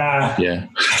like, yeah. Oh, yeah.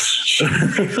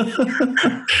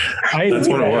 That's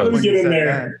what it was. Let me get in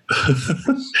there.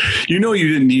 You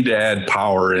didn't need to add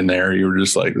power in there. You were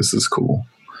just like, this is cool.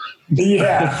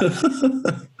 Yeah.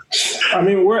 I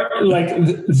mean, we're like,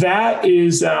 that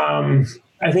is, I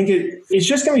think it's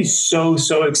just going to be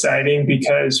so exciting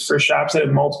because for shops that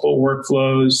have multiple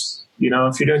workflows,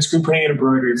 if you're doing screen printing and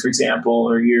embroidery, for example,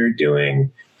 or you're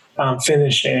doing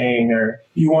finishing, or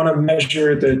you want to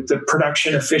measure the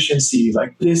production efficiency,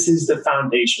 like this is the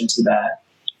foundation to that.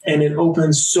 And it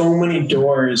opens so many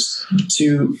doors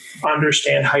to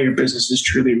understand how your business is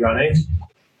truly running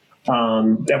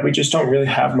that we just don't really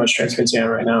have much transparency on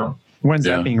right now. When's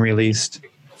that being released?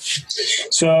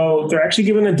 So they're actually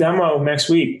giving a demo next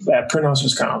week at Print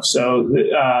Hustlers Conf. So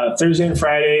Thursday and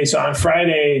Friday. So on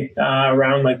Friday,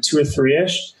 around like 2 or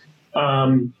 3-ish,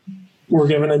 we're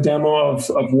giving a demo of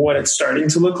what it's starting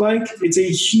to look like. It's a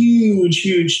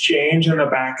huge change on the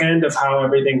back end of how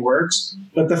everything works.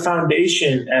 But the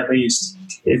foundation, at least,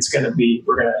 we're going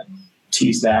to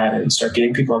tease that and start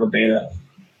getting people on the beta.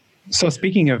 So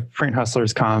speaking of Print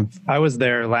Hustlers Conf, I was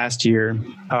there last year.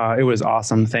 It was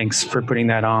awesome. Thanks for putting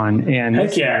that on. And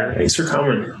heck yeah, thanks for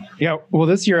coming. Yeah, well,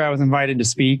 this year I was invited to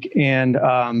speak, and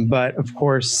but of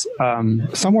course,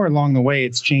 somewhere along the way,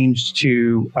 it's changed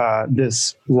to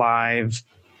this live.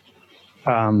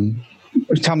 Tell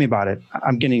me about it.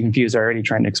 I'm getting confused already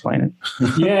trying to explain it.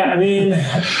 Yeah, I mean,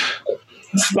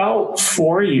 about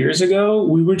 4 years ago,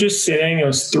 we were just sitting. It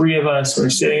was 3 of us. We were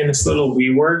sitting in this little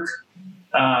WeWork.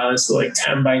 So like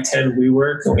 10 by 10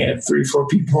 WeWork, and we had 3-4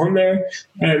 people in there,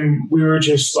 and we were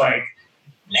just like,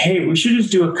 hey, we should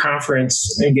just do a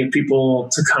conference and get people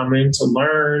to come in to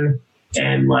learn,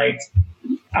 and like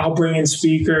I'll bring in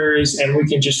speakers and we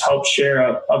can just help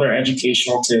share other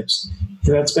educational tips.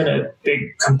 So that's been a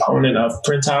big component of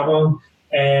Printavo,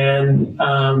 and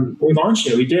we launched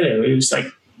it. We did it. It was like,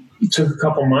 it took a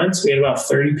couple months. We had about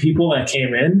 30 people that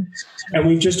came in, and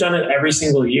we've just done it every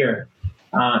single year.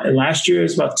 And last year it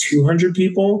was about 200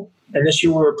 people. And this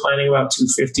year we were planning about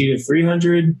 250 to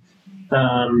 300.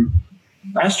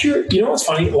 Last year, what's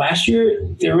funny? Last year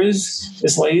there was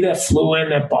this lady that flew in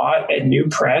that bought a new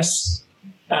press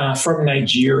from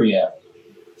Nigeria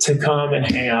to come and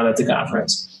hang out at the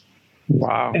conference.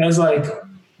 Wow. And I was like,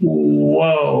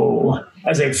 whoa. I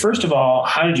was like, first of all,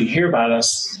 how did you hear about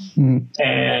us?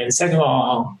 And second of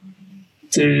all,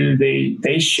 do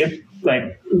they ship?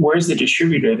 Like, where's the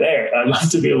distributor there? I'd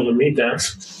love to be able to meet them.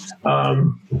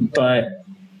 But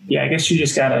yeah, I guess you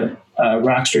just got a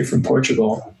rock straight from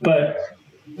Portugal. But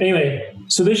anyway,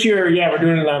 so this year, we're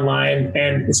doing it online,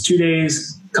 and it's 2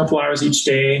 days, a couple hours each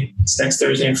day. It's next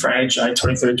Thursday and Friday, July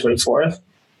 23rd and 24th.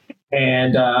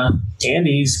 And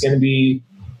Andy's going to be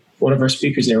one of our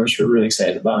speakers there, which we're really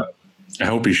excited about. I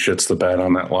hope he shits the bed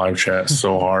on that live chat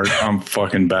so hard. I'm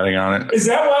fucking betting on it. Is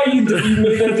that why you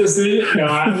made that decision? No,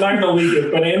 I'm not going to leak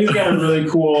it, but Andy's got a really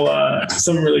cool,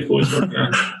 something really cool he's working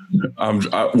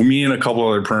on. Me and a couple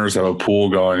other printers have a pool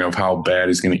going of how bad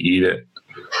he's going to eat it.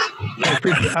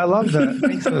 I love that.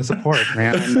 Thanks for the support,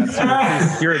 man.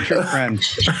 You're a true friend.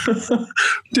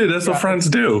 Dude, that's what friends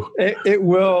do. It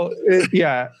will.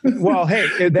 Yeah. Well,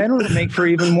 hey, then it'll make for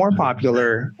even more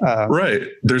popular. Right.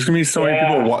 There's going to be so many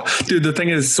people. Dude, the thing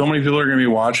is, so many people are going to be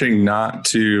watching not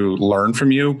to learn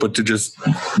from you, but to just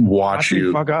watch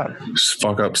you fuck up. Just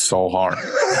fuck up so hard.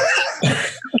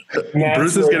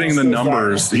 Bruce is getting the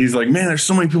numbers. He's like, man, there's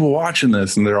so many people watching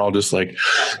this. And they're all just like,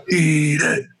 eat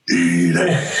it.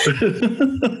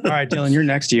 All right, Dylan, you're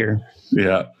next year.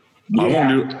 Yeah.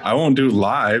 I won't do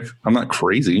live. I'm not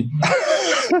crazy.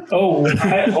 Oh,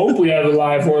 I hope we have a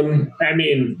live one. I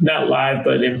mean, not live,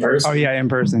 but in person. Oh yeah, in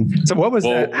person. So what was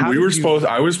that? I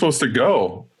was supposed to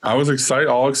go. I was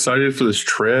all excited for this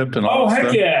trip and all. Oh, heck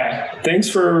stuff. yeah. Thanks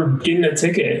for getting a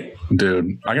ticket.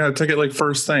 Dude, I got a ticket like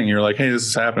first thing. You're like, hey, this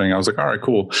is happening. I was like, all right,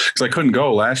 cool. Because I couldn't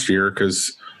go last year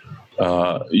because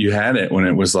you had it when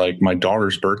it was like my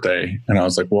daughter's birthday. And I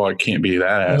was like, well, I can't be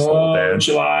that asshole, Dad.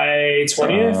 July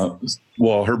 20th?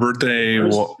 Well, her birthday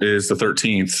is the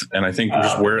 13th. And I think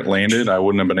just where it landed, I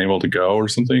wouldn't have been able to go or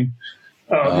something.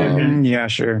 Oh, okay. Yeah,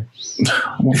 sure.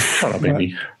 Well, shut up,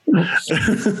 baby.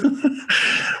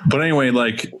 But anyway,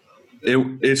 like,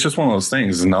 it's just one of those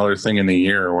things. Another thing in the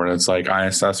year where it's like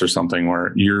ISS or something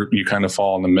where you kind of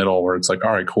fall in the middle where it's like,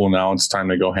 all right, cool. Now it's time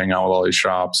to go hang out with all these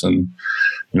shops. And,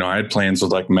 you know, I had plans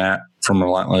with like Matt from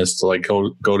Relentless to like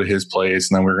go to his place.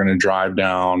 And then we were going to drive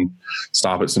down,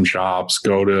 stop at some shops,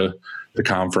 go to the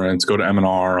conference, go to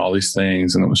M&R, all these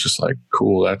things. And it was just like,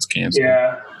 cool, that's canceled.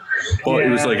 Yeah. Well, it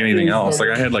was like anything else. Like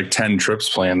I had like 10 trips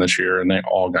planned this year and they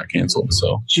all got canceled.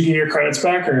 So did you get your credits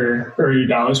back or your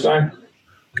dollars back?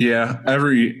 Yeah,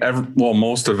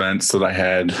 most events that I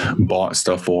had bought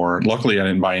stuff for. Luckily, I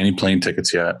didn't buy any plane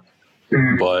tickets yet,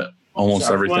 but almost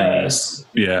Southwest.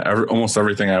 everything. Almost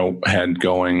everything I had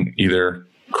going either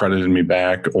credited me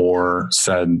back or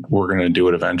said we're going to do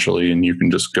it eventually, and you can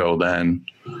just go then.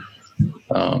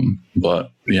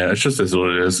 But yeah, it's just is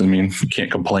what it is. I mean, you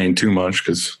can't complain too much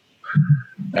because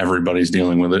everybody's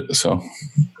dealing with it. So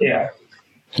yeah.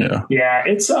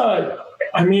 It's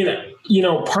I mean, you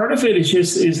know, part of it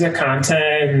is the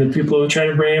content and the people who try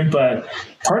to bring it, but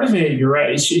part of it, you're right.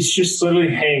 It's just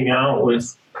literally hanging out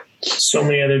with so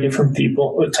many other different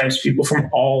types of people from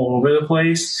all over the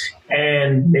place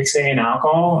and mixing in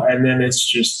alcohol. And then it's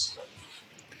just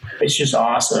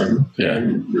awesome. Yeah.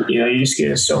 And, you know, you just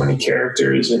get so many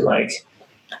characters and like,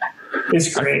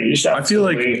 it's great. I feel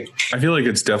like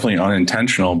it's definitely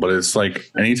unintentional, but it's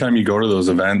like anytime you go to those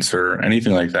events or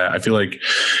anything like that, I feel like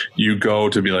you go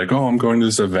to be like, oh, I'm going to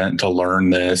this event to learn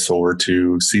this or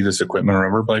to see this equipment or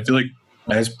whatever. But I feel like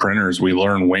as printers, we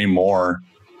learn way more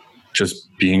just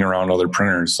being around other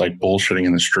printers, like bullshitting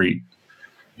in the street.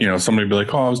 You know, somebody be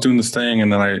like, oh, I was doing this thing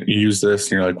and then I used this.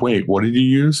 And you're like, wait, what did you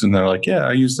use? And they're like, yeah,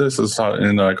 I used this. And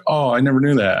they're like, oh, I never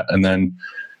knew that. And then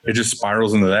it just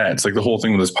spirals into that. It's like the whole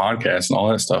thing with this podcast and all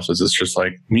that stuff is it's just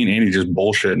like me and Andy just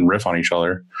bullshit and riff on each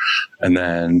other. And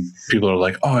then people are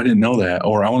like, oh, I didn't know that.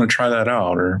 Or I want to try that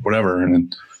out or whatever.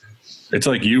 And it's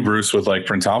like you, Bruce, with like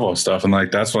Printavo stuff. And like,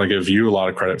 that's what I give you a lot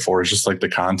of credit for is just like the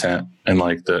content and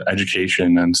like the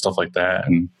education and stuff like that.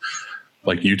 And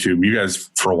like YouTube, you guys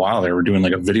for a while there were doing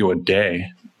like a video a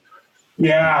day.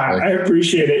 Yeah, I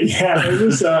appreciate it. Yeah, it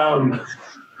was,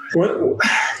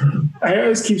 I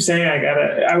always keep saying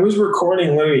I was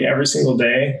recording literally every single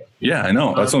day. Yeah, I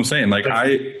know. That's what I'm saying. Like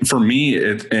for me,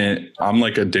 I'm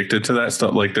like addicted to that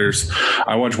stuff. Like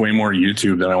I watch way more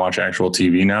YouTube than I watch actual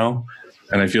TV now.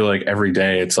 And I feel like every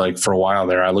day it's like for a while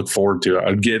there, I look forward to it.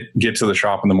 I'd get to the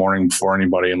shop in the morning before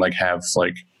anybody and like have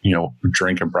like, you know,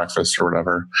 drink and breakfast or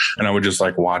whatever. And I would just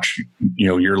like watch, you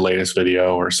know, your latest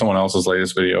video or someone else's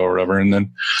latest video or whatever. And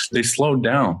then they slowed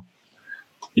down.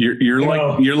 You're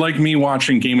like me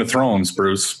watching Game of Thrones,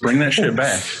 Bruce. Bring that shit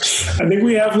back. I think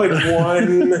we have like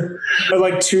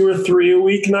like 2 or 3 a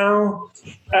week now.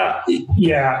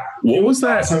 Yeah. What was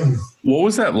that? Awesome. What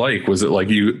was that like? Was it like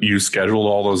you scheduled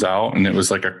all those out and it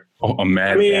was like a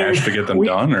mad dash to get them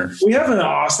done? Or we have an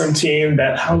awesome team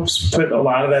that helps put a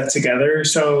lot of that together.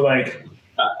 So like,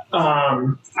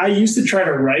 I used to try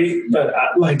to write, but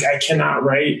I cannot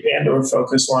write and or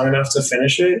focus long enough to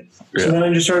finish it. Yeah. So then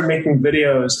I just started making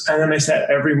videos, and then I set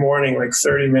every morning like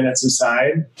 30 minutes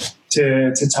aside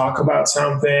to talk about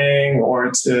something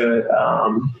or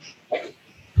to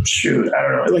shoot, I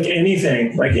don't know, like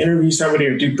anything, like interview somebody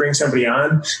or bring somebody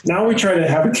on. Now we try to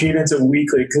have a cadence of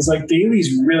weekly because like daily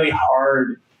is really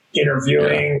hard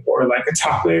interviewing or like a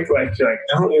topic like I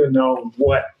don't even know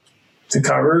what to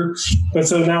cover. But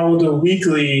so now we'll do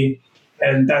weekly,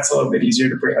 and that's a little bit easier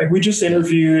to bring. Like we just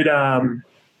interviewed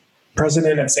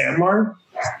president at Sanmar.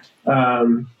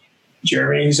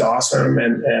 Jeremy, he's awesome.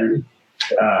 And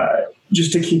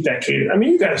just to keep that cadence. I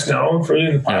mean, you guys know from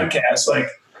doing the podcast, like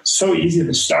so easy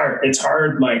to start. It's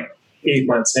hard, like 8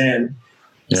 months in.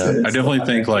 Yeah. I definitely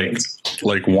think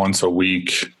like once a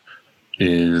week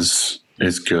is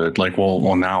good. Like,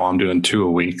 well, now I'm doing 2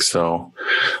 a week. So,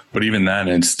 but even then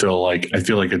it's still like, I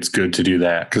feel like it's good to do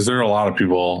that. Cause there are a lot of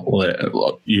people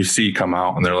that you see come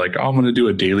out and they're like, oh, I'm going to do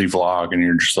a daily vlog. And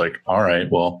you're just like, all right,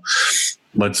 well,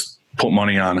 let's put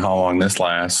money on how long this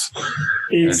lasts.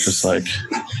 It's just like,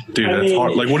 dude, that's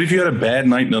hard. Like, what if you had a bad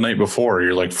night the night before?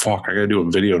 You're like, fuck, I got to do a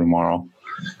video tomorrow.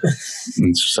 It's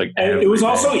just like, it was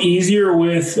also easier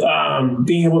with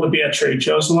being able to be at trade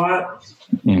shows a lot.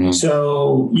 Mm-hmm.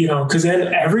 So, because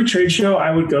then every trade show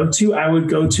I would go to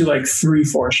like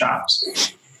 3-4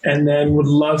 shops, and then would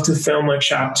love to film like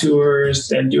shop tours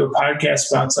and do a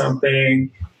podcast about something.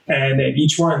 And at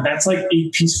each one, that's like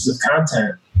 8 pieces of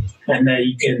content, and that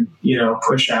you can,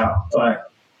 push out. But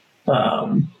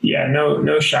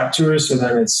no shop tours. So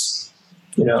then it's,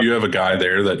 do you have a guy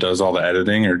there that does all the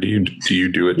editing, or do you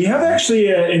do it? We have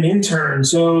actually an intern.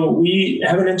 So we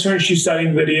have an intern. She's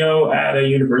studying video at a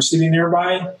university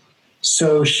nearby.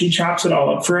 So she chops it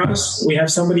all up for us. We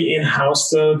have somebody in-house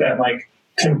though that like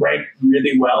can write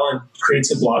really well and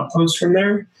creates a blog post from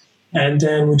there. And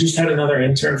then we just had another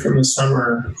intern from the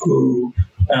summer who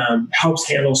helps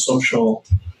handle social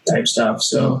type stuff.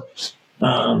 So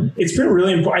it's been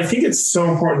really important. I think it's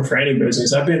so important for any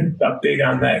business. I've been big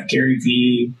on that Gary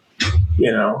Vee,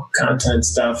 content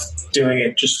stuff, doing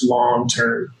it just long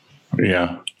term.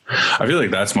 Yeah. I feel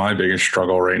like that's my biggest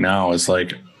struggle right now is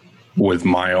like with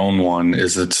my own one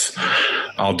is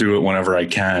I'll do it whenever I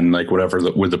can, like whatever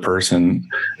with the person.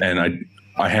 And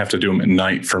I have to do them at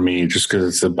night for me just because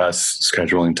it's the best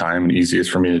scheduling time and easiest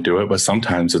for me to do it. But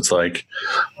sometimes it's like,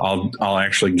 I'll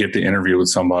actually get the interview with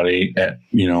somebody at,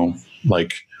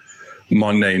 like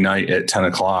Monday night at 10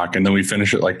 o'clock. And then we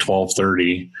finish at like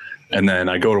 12:30. And then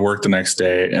I go to work the next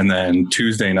day. And then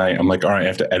Tuesday night, I'm like, all right, I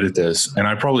have to edit this. And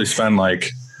I probably spend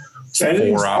like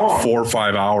 4 or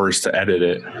 5 hours to edit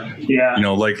it. Yeah.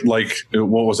 Like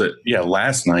what was it? Yeah.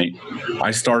 Last night I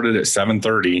started at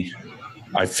 7:30.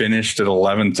 I finished at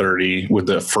 11:30 with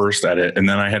the first edit. And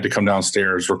then I had to come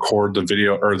downstairs, record the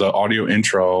video or the audio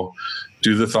intro,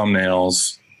 do the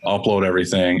thumbnails, upload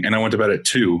everything. And I went to bed at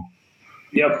 2.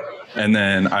 Yep. And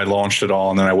then I launched it all.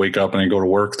 And then I wake up and I go to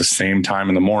work the same time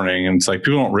in the morning. And it's like,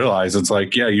 people don't realize it's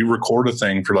like, yeah, you record a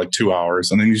thing for like 2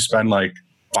 hours and then you spend like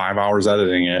 5 hours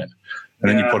editing it. And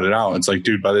then you put it out. It's like,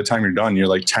 dude, by the time you're done, you're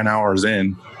like 10 hours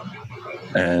in.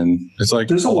 And it's like,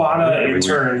 there's a lot of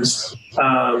interns.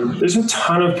 There's a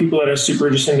ton of people that are super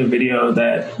interested in the video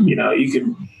that, you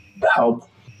could help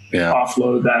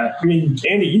offload that. I mean,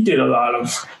 Andy, you did a lot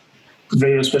of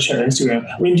video, especially on Instagram.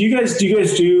 I mean, do you guys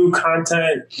do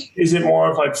content? Is it more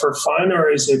of like for fun, or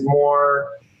is it more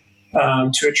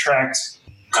to attract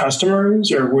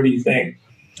customers, or what do you think?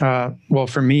 Well,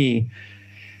 for me,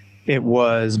 it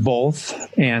was both.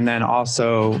 And then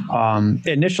also,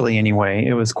 initially anyway,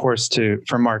 it was course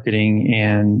for marketing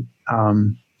and,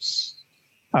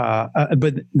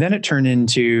 but then it turned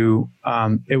into,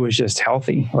 it was just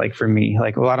healthy. Like for me,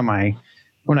 like a lot of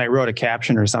when I wrote a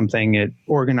caption or something, it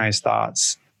organized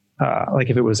thoughts. Like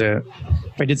if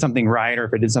I did something right, or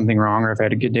if I did something wrong, or if I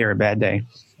had a good day or a bad day,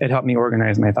 it helped me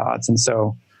organize my thoughts. And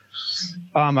so,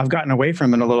 I've gotten away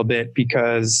from it a little bit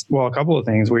because, well, a couple of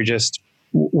things.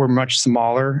 We're much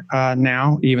smaller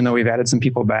now, even though we've added some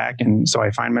people back. And so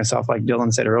I find myself, like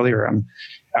Dylan said earlier, I'm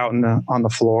out on the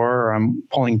floor, or I'm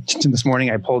this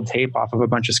morning I pulled tape off of a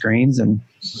bunch of screens, and,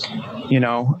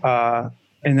 and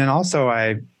then also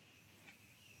I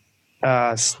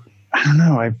don't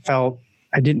know,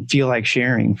 I didn't feel like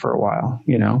sharing for a while,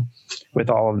 with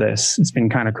all of this. It's been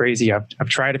kind of crazy. I've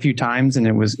tried a few times and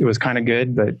it was kind of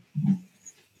good, but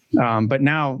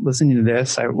now listening to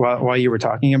this, while you were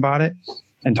talking about it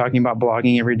and talking about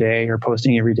blogging every day or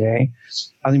posting every day,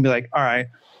 I was gonna be like, all right,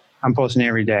 I'm posting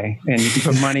every day, and you can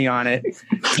put money on it,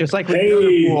 just like with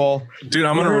the pool. Dude,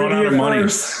 I'm gonna run out of money.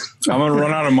 I'm gonna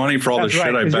run out of money for all the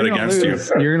shit I bet against you.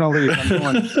 You're gonna lose.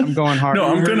 I'm going hard. No,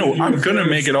 I'm gonna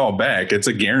make it all back. It's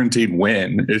a guaranteed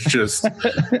win. It's just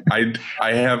I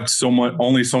have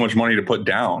only so much money to put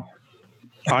down.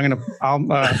 I'm gonna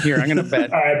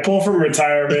bet. All right, pull from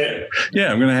retirement.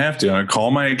 Yeah, I'm gonna have to. I call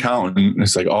my accountant.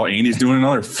 It's like, oh, Andy's doing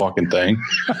another fucking thing.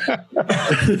 I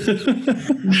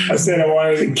said I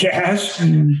wanted in cash.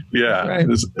 Yeah, right.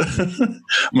 I'm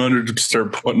gonna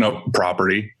start putting up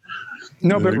property.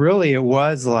 No, but really, it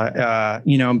was like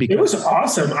because it was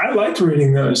awesome. I liked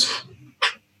reading those.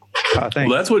 Well,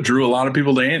 that's what drew a lot of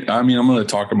people to. I mean, I'm going to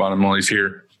talk about him while he's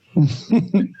here.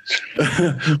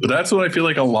 But that's what I feel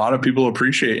like a lot of people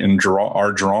appreciate and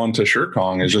are drawn to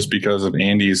ShireKong is just because of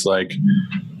Andy's like,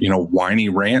 whiny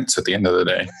rants at the end of the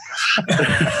day.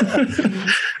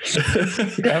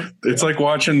 It's like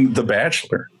watching The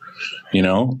Bachelor.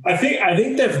 I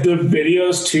think that the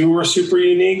videos too were super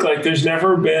unique. Like there's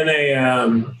never been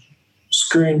a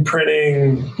screen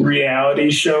printing reality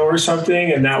show or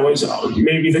something, and that was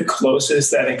maybe the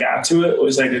closest that it got to it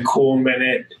was like a cool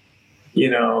minute,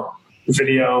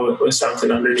 video with something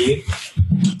underneath.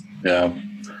 Yeah.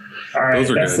 All right,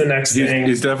 that's good. The next thing.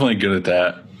 He's definitely good at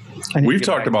that. We've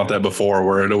talked about that before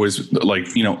where it always like,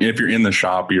 if you're in the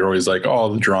shop, you're always like,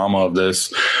 oh, the drama of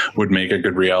this would make a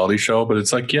good reality show. But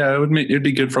it's like, yeah, it'd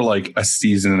be good for like a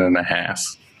season and a half.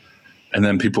 And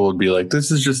then people would be like, this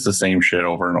is just the same shit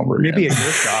over and over again. Maybe at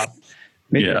your shop.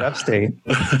 Maybe at Upstate.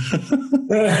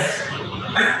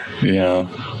 Yeah.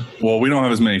 Well, we don't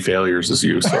have as many failures as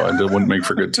you, so it wouldn't make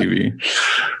for good TV.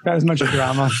 Not as much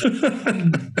drama.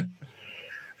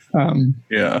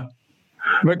 Yeah.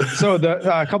 But so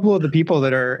a couple of the people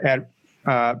that are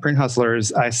at Print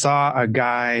Hustlers, I saw a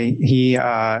guy.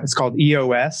 It's called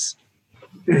EOS.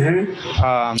 Mm-hmm.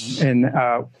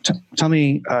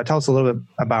 Tell us a little bit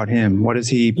about him. What is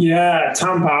he? Yeah,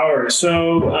 Tom Power.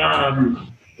 So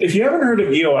if you haven't heard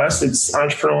of EOS, it's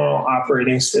Entrepreneurial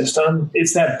Operating System.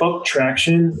 It's that book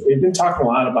Traction. We've been talking a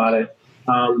lot about it.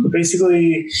 But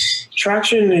basically,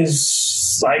 Traction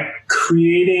is like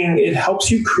it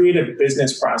helps you create a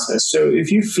business process. So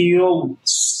if you feel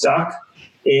stuck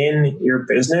in your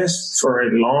business for a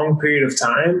long period of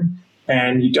time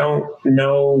and you don't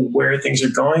know where things are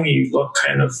going, you look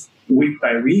kind of week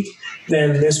by week,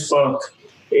 then this book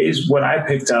is what I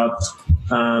picked up,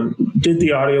 did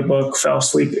the audiobook, fell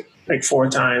asleep like 4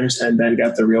 times, and then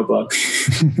got the real book.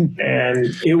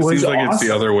 And it was seems like awesome. It's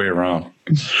the other way around.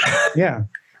 Yeah.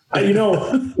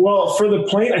 Well, for the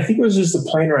plane, I think it was just the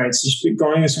plane rides, just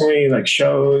going to so many like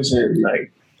shows and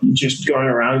like just going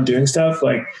around doing stuff.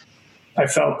 Like I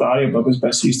felt the audiobook was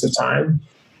best use of time,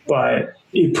 but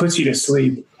it puts you to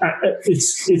sleep.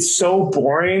 It's so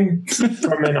boring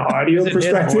from an audio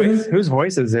perspective. Whose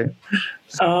voice is it?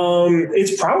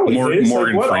 It's probably his.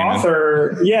 Morgan like,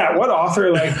 Freeman. What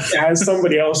author like has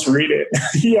somebody else read it?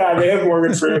 Yeah, they have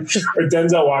Morgan Freeman or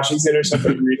Denzel Washington or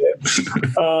somebody read it.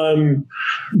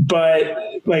 But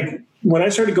like when I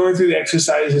started going through the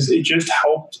exercises, it just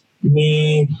helped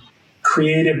me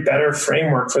create a better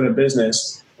framework for the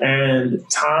business. And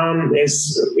Tom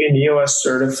is an EOS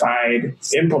certified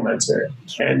implementer,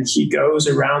 and he goes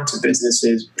around to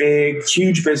businesses, big,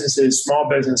 huge businesses, small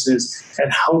businesses,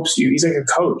 and helps you. He's like a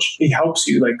coach. He helps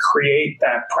you like create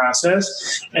that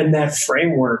process and that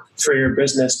framework for your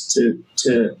business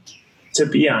to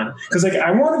be on. Because like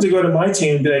I wanted to go to my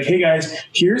team and be like, hey guys,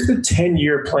 here's the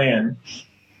 10-year plan.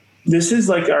 This is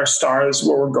like our stars,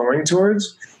 what we're going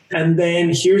towards. And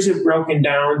then here's it broken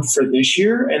down for this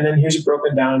year. And then here's it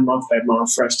broken down month by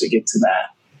month for us to get to that.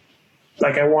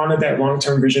 Like I wanted that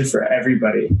long-term vision for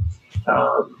everybody.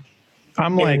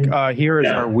 I'm here is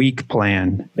our week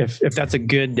plan. If that's a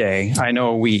good day, I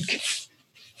know a week.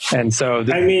 And so,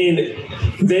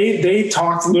 they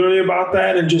talked literally about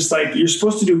that and just like, you're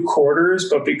supposed to do quarters,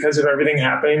 but because of everything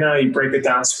happening now, you break it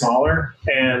down smaller.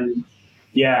 And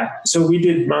yeah, so we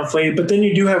did monthly, but then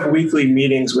you do have weekly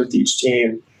meetings with each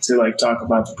team to like talk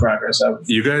about the progress of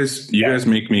you guys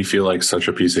make me feel like such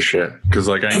a piece of shit. Cause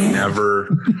like I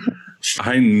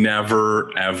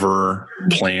never ever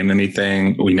plan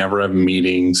anything. We never have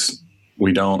meetings.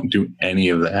 We don't do any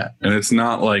of that. And it's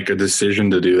not like a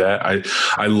decision to do that.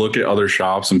 I look at other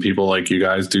shops and people like you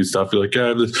guys do stuff. You're like,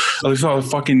 yeah, I saw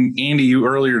fucking Andy, you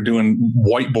earlier doing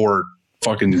whiteboard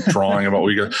fucking drawing about what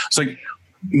you guys. It's like,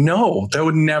 no, that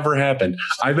would never happen.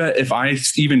 I bet if I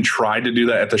even tried to do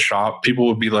that at the shop, people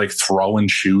would be like throwing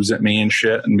shoes at me and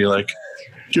shit and be like,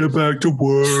 get back to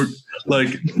work.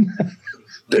 Like,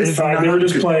 it's fine. They were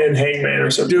just playing Hangman or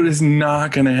something. Dude, it's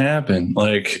not going to happen.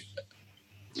 Like,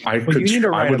 you need to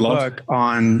write a book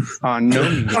on no.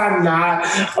 I'm not.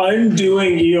 I'm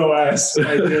doing EOS.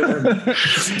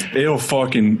 It'll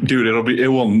fucking, dude, it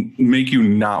will make you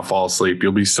not fall asleep.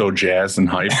 You'll be so jazzed and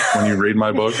hyped when you read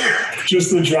my book.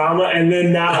 Just the drama. And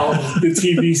then now the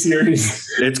TV series.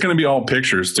 It's going to be all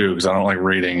pictures too, because I don't like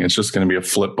reading. It's just going to be a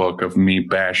flip book of me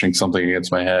bashing something against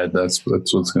my head. That's what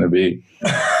it's going to be.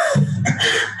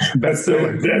 That's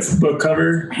the book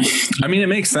cover. I mean, it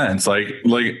makes sense. Like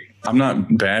I'm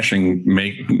not bashing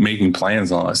making plans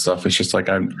and all that stuff. It's just like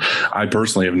I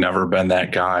personally have never been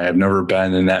that guy. I've never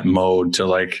been in that mode to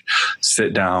like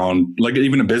sit down, like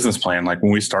even a business plan. Like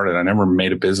when we started, I never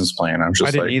made a business plan. I'm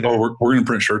just like, oh, we're going to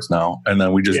print shirts now. And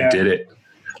then we just did it.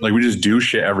 Like we just do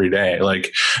shit every day.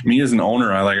 Like me as an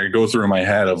owner, I go through in my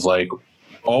head of like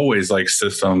always like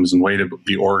systems and way to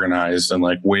be organized and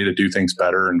like way to do things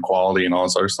better and quality and all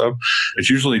this other stuff. It's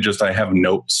usually just I have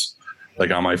notes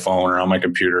like on my phone or on my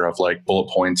computer of like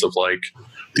bullet points of like,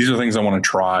 these are things I want to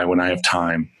try when I have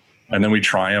time. And then we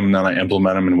try them and then I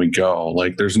implement them and we go.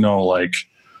 Like there's no like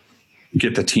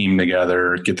get the team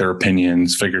together, get their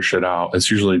opinions, figure shit out.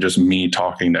 It's usually just me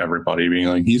talking to everybody being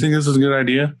like, you think this is a good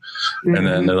idea? Mm-hmm. And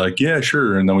then they're like, yeah,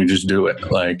 sure. And then we just do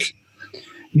it. Like,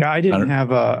 yeah, I didn't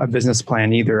have a business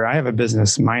plan either. I have a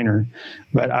business minor,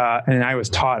 but and I was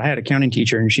taught, I had an accounting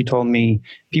teacher and she told me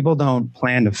people don't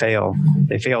plan to fail.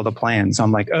 They fail to plan. So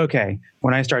I'm like, okay,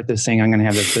 when I start this thing, I'm going to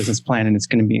have this business plan and it's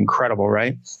going to be incredible.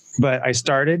 Right. But I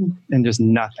started and just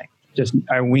nothing.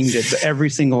 I winged it every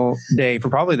single day for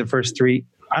probably the first 3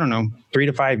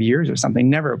 to 5 years or something.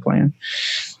 Never a plan.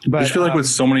 But I just feel like with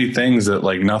so many things that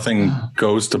like nothing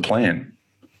goes to plan.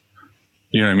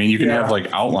 You know what I mean? You can have like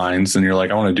outlines and you're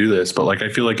like, I want to do this. But like, I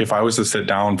feel like if I was to sit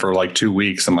down for like 2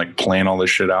 weeks and like plan all this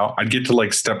shit out, I'd get to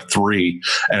like step 3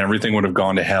 and everything would have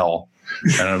gone to hell.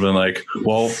 And I've been like,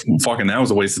 well, fucking, that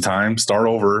was a waste of time. Start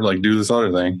over, like do this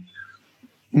other thing.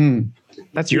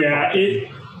 That's your fault.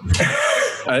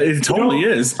 It totally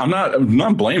is. I'm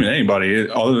not blaming anybody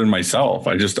other than myself.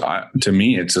 To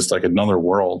me, it's just like another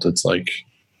world. It's like,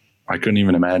 I couldn't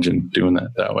even imagine doing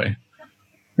that way.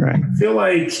 Right.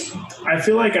 I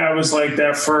feel like I was like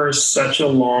that for such a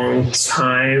long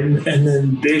time. And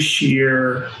then this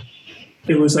year,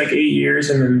 it was like 8 years.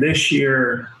 And then this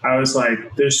year, I was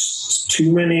like, there's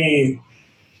too many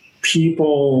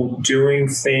people doing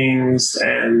things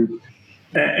and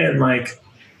like,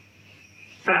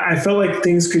 I felt like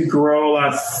things could grow a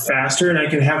lot faster and I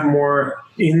could have more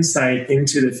insight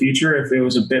into the future if it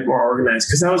was a bit more organized.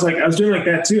 Because I was doing like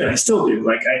that too. And I still do.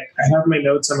 Like I have my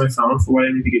notes on my phone for what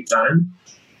I need to get done.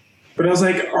 But I was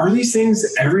like, are these things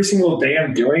every single day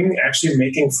I'm doing actually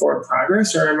making forward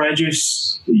progress? Or am I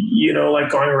just, like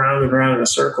going around and around in a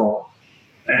circle?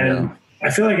 And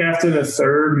I feel like after the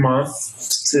 3rd month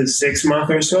to 6th month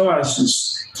or so, I was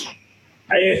just...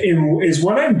 is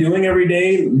what I'm doing every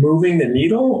day moving the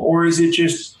needle, or is it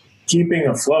just keeping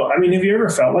afloat? I mean, have you ever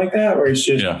felt like that, where it's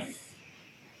just,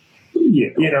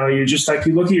 you're just like,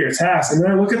 you look at your tasks and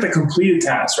then I look at the completed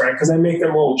tasks, right? Because I make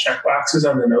them little check boxes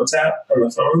on the notes app on the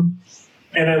phone.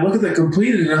 And I look at the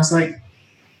completed and I was like,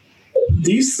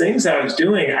 these things I was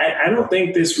doing, I don't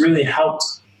think this really helped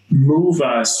move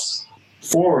us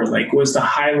forward. Like, was the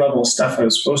high level stuff I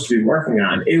was supposed to be working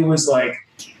on. It was like,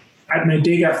 my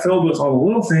day got filled with all the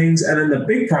little things, and then the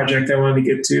big project I wanted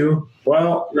to get to,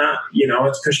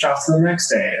 it's pushed off to the next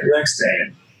day and the next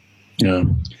day. Yeah,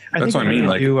 that's what I mean.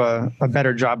 Like, do a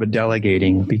better job of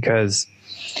delegating, because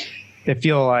I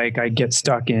feel like I get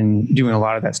stuck in doing a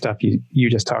lot of that stuff you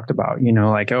just talked about.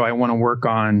 Like, I want to work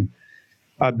on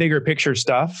bigger picture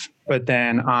stuff, but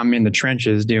then I'm in the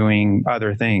trenches doing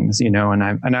other things, and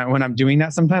when I'm doing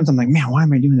that, sometimes I'm like, man, why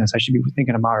am I doing this? I should be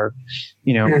thinking about,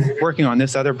 working on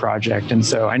this other project. And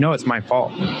so I know it's my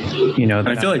fault, And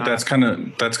I feel like that's kind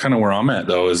of where I'm at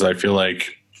though, is I feel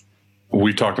like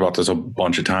we've talked about this a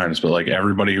bunch of times, but like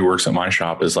everybody who works at my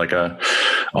shop is like a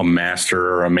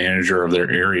master or a manager of their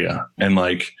area. And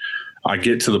like, I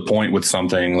get to the point with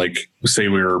something, like say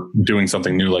we were doing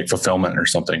something new, like fulfillment or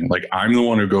something. Like I'm the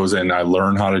one who goes in, I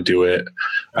learn how to do it.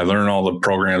 I learn all the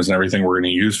programs and everything we're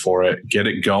going to use for it, get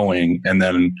it going. And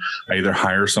then I either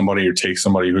hire somebody or take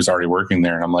somebody who's already working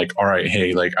there. And I'm like, all right,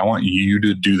 hey, like I want you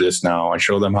to do this now. I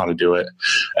show them how to do it.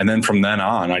 And then from then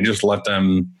on, I just let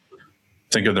them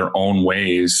think of their own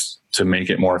ways to make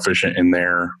it more efficient in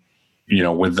their,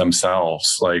 with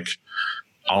themselves. Like,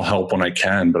 I'll help when I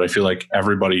can, but I feel like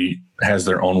everybody has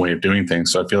their own way of doing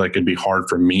things. So I feel like it'd be hard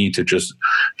for me to just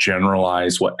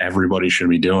generalize what everybody should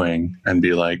be doing and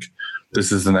be like,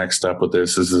 this is the next step with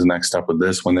this. This is the next step with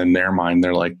this. When in their mind,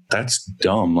 they're like, that's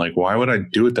dumb. Like, why would I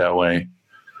do it that way?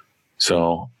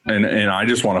 So, and I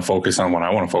just want to focus on what I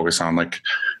want to focus on. Like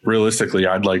realistically,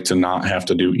 I'd like to not have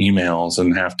to do emails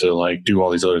and have to like do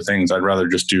all these other things. I'd rather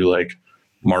just do like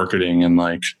marketing and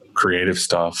like creative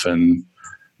stuff and,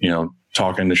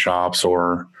 talking to shops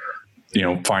or,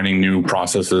 finding new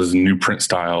processes and new print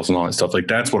styles and all that stuff. Like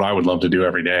that's what I would love to do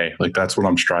every day. Like that's what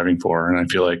I'm striving for. And I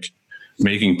feel like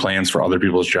making plans for other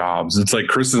people's jobs. It's like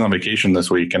Chris is on vacation this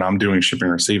week and I'm doing shipping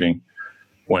and receiving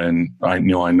when I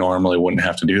normally wouldn't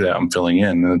have to do that. I'm filling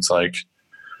in. And it's like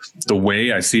the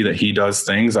way I see that he does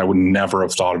things, I would never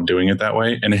have thought of doing it that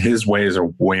way. And his ways are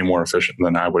way more efficient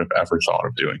than I would have ever thought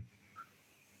of doing.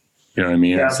 You know what I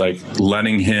mean? Yeah. It's like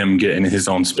letting him get in his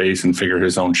own space and figure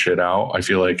his own shit out. I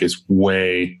feel like it's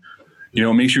way you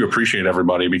know, it makes you appreciate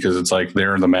everybody because it's like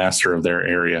they're the master of their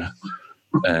area.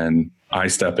 And I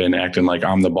step in acting like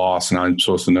I'm the boss and I'm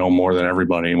supposed to know more than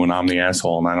everybody when I'm the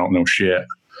asshole and I don't know shit.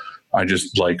 I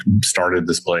just like started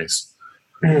this place.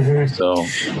 Mm-hmm. So,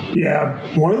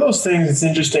 yeah, one of those things that's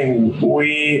interesting.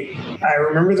 I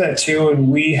remember that too,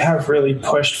 and we have really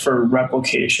pushed for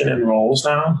replication in roles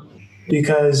now.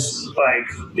 Because like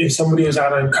if somebody was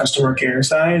out on customer care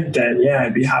side, then yeah,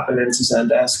 I'd be hopping into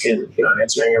Zendesk and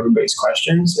answering everybody's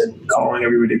questions and calling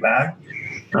everybody back.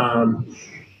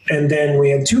 And then we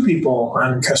had 2 people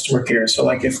on customer care. So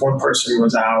like if one person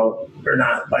was out or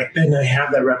not, like then I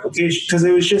have that replication because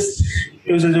it was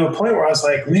to a point where I was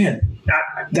like, man,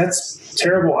 that's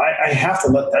terrible. I have to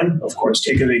let them, of course,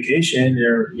 take a vacation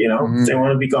or if they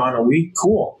want to be gone a week,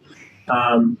 cool.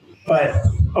 But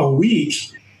a week.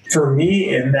 For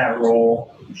me in that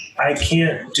role, I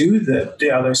can't do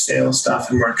the other sales stuff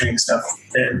and marketing stuff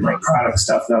and like product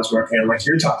stuff that I was working on, like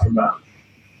you're talking about.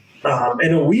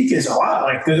 And a week is a lot.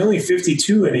 Like there's only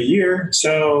 52 in a year,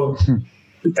 so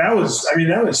that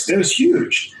was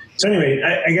huge. So anyway,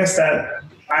 I guess that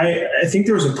I think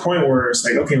there was a point where it's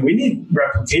like, okay, we need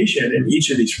replication in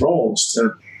each of these roles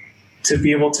to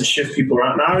be able to shift people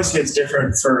around. And obviously, it's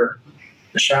different for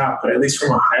the shop, but at least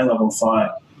from a high level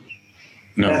thought.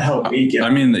 No, that helped me get. I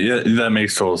mean, that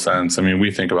makes total sense. I mean,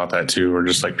 we think about that too, where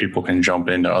just like people can jump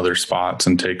into other spots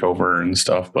and take over and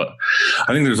stuff. But I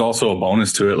think there's also a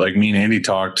bonus to it. Like me and Andy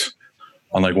talked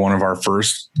on like one of our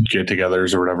first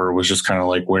get-togethers or whatever. It was just kind of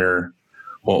like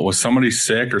was somebody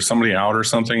sick or somebody out or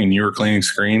something, and you were cleaning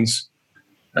screens,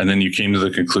 and then you came to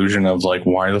the conclusion of like,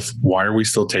 why are we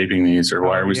still taping these, or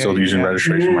why are we still using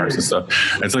registration marks and stuff?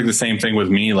 It's like the same thing with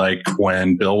me. Like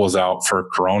when Bill was out for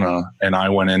Corona, and I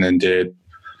went in and did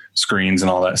screens and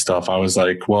all that stuff, I was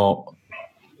like, well,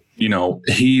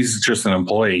 he's just an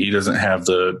employee. He doesn't have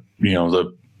the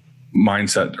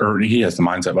mindset, or he has the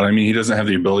mindset, but I mean, he doesn't have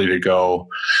the ability to go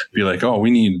be like, oh,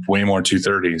 we need way more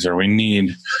 230s, or we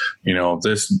need,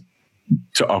 this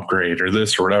to upgrade or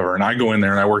this or whatever. And I go in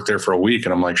there and I work there for a week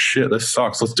and I'm like, shit, this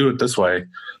sucks. Let's do it this way.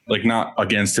 Like not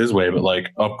against his way, but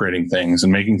like upgrading things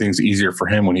and making things easier for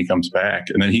him when he comes back.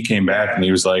 And then he came back and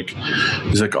he's like,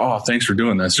 oh, thanks for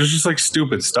doing this. It's just like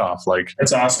stupid stuff. Like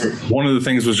that's awesome. One of the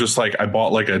things was just like, I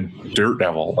bought like a Dirt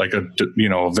Devil, like a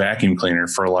vacuum cleaner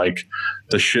for like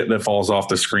the shit that falls off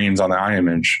the screens on the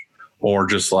iImage, or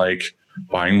just like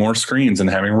buying more screens and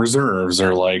having reserves,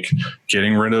 or like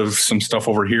getting rid of some stuff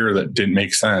over here that didn't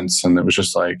make sense. And it was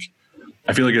just like,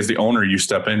 I feel like as the owner, you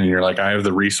step in and you're like, I have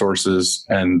the resources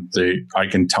and I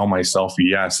can tell myself,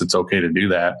 yes, it's okay to do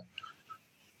that.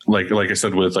 Like I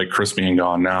said, with like Chris being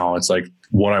gone now, it's like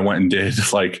what I went and did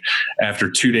like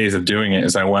after 2 days of doing it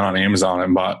is I went on Amazon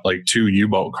and bought like 2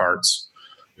 U-boat carts,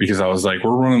 because I was like,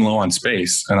 we're running low on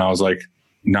space. And I was like,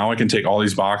 now I can take all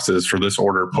these boxes for this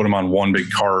order, put them on one big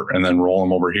cart, and then roll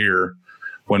them over here.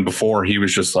 When before he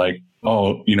was just like,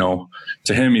 oh,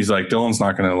 to him, he's like, Dylan's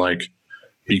not going to like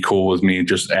be cool with me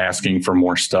just asking for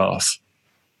more stuff.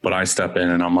 But I step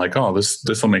in and I'm like, oh, this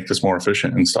will make this more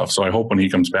efficient and stuff. So I hope when he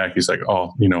comes back, he's like,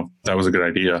 oh, that was a good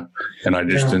idea. And I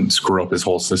just didn't screw up his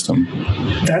whole system.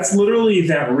 That's literally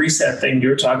that reset thing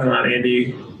you're talking about,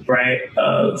 Andy, right?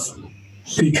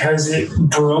 Because it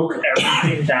broke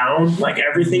everything down, like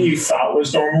everything you thought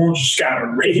was normal just got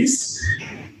erased.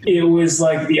 It was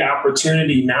like the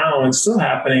opportunity now, and still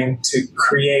happening, to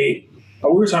create.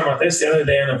 We were talking about this the other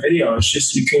day on a video. It's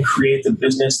just you can create the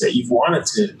business that you've wanted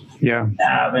to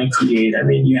have and create. I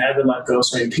mean, you had to let go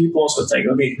so many people. So it's like,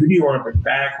 okay, who do you want to bring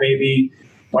back? Maybe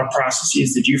what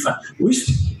processes did you find?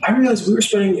 I realized we were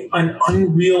spending an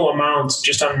unreal amount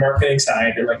just on marketing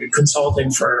side and like a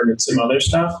consulting firm and some other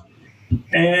stuff.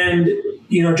 And,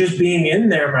 just being in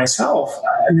there myself,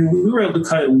 I mean, we were able to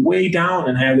cut it way down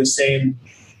and have the same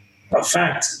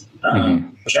effect,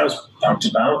 which I was pumped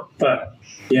about. But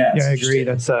yeah, I agree.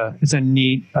 It's a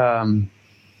neat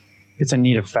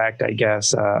effect, I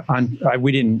guess.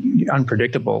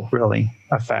 Unpredictable, really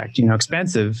effect.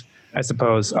 Expensive, I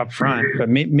suppose, up front, but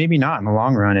maybe not in the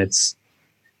long run. It's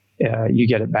you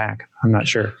get it back. I'm not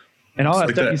sure. And all that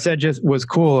stuff you said just was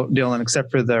cool, Dylan,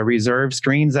 except for the reserve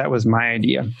screens. That was my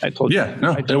idea. I told you. Yeah,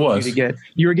 no, it was.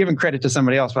 You were giving credit to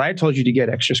somebody else, but I told you to get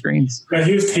extra screens. But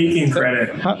he was taking credit.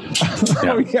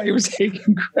 Oh, yeah, he was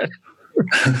taking credit.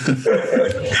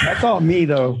 That's all me,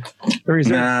 though. The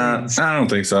reserve screens. I don't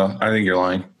think so. I think you're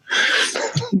lying.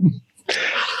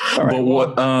 All right,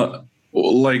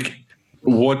 but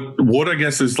what I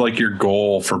guess is like your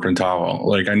goal for Printavo?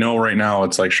 Like, I know right now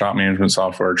it's like shop management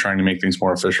software, trying to make things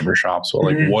more efficient for shops. But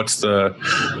like, what's the,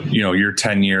 your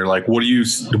 10-year, like, what do you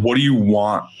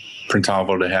want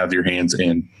Printavo to have your hands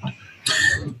in?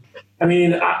 I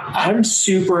mean, I'm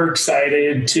super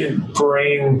excited to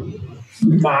bring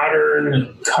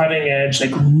modern, cutting edge,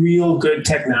 like real good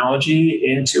technology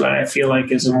into what I feel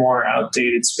like is a more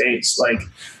outdated space. Like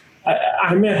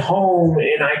I'm at home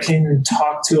and I can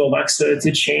talk to Alexa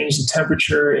to change the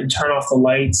temperature and turn off the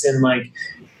lights and like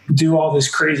do all this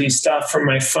crazy stuff from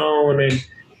my phone. And,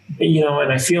 you know,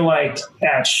 and I feel like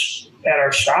at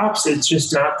our shops, it's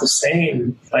just not the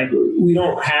same. Like you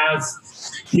don't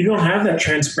have that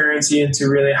transparency into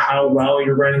really how well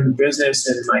you're running the business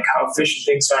and like how efficient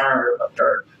things are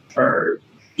or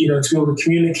you know, to be able to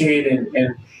communicate and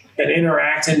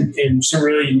interact in some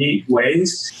really neat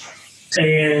ways.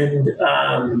 And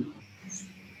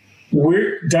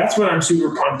that's what I'm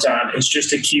super pumped on, is just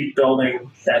to keep building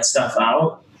that stuff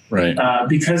out. Right.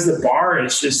 Because the bar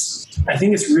is just, I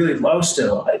think it's really low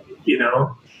still, you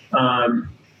know?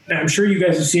 And I'm sure you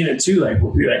guys have seen it too. Like,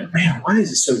 we'll be like, man, why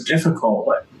is it so difficult?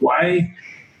 Like,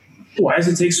 why does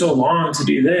it take so long to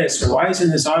do this? Or why isn't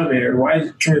this automated? Or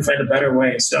why can we find a better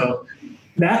way? So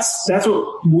that's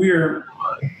what we're,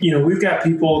 you know, we've got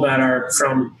people that are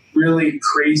from really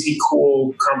crazy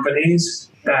cool companies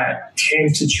that came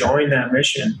to join that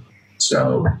mission.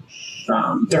 So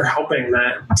they're helping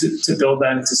that to build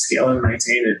that and to scale and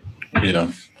maintain it.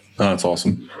 Yeah. Oh, that's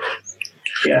awesome.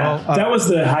 Yeah, well, that was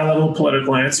the high-level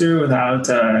political answer without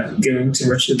giving too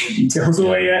much of the details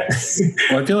away yet.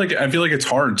 Well, I feel like it's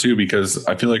hard too, because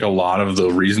I feel like a lot of the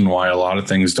reason why a lot of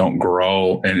things don't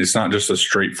grow, and it's not just a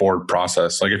straightforward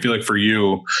process. Like I feel like for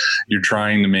you, you're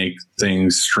trying to make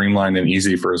things streamlined and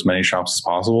easy for as many shops as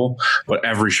possible, but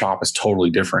every shop is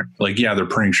totally different. Like, yeah, they're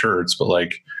printing shirts, but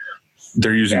like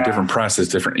they're using different presses,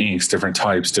 different inks, different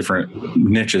types, different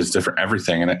niches, different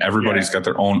everything. And everybody's got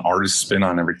their own artist spin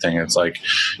on everything. It's like,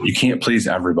 you can't please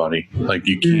everybody. Like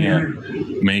you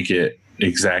can't make it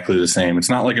exactly the same. It's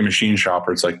not like a machine shop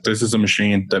where it's like, this is a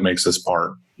machine that makes this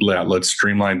part. Yeah, let's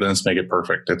streamline this, make it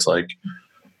perfect. It's like,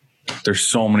 there's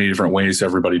so many different ways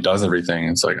everybody does everything.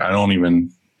 It's like, I don't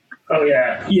even... Oh,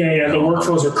 yeah. Yeah. The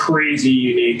workflows are crazy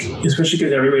unique, especially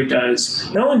because everybody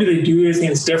does. Not only do they do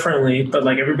things differently, but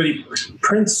like everybody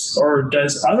prints or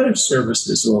does other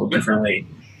services a little differently.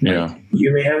 Yeah.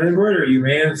 You may have embroidery, you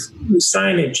may have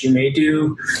signage, you may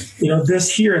do, you know, this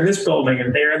here in this building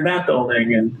and there in that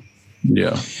building. And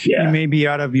yeah. You may be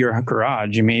out of your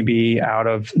garage. You may be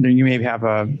you may have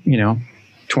a,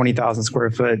 20,000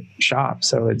 square foot shop.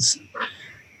 So it's,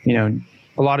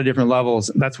 a lot of different levels.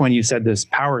 That's when you said this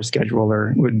power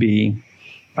scheduler would be,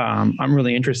 I'm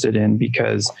really interested in,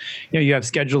 because, you have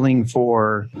scheduling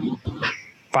for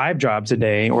 5 jobs a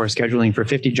day or scheduling for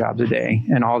 50 jobs a day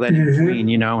and all that in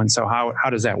between, and so how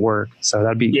does that work? So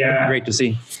that'd be great to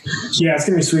see. Yeah, it's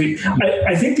gonna be sweet.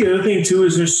 I think the other thing too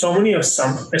is there's so many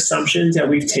assumptions that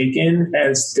we've taken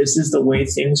as this is the way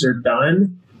things are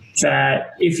done,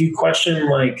 that if you question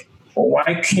like, well,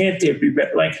 why can't it be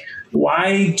better? Like,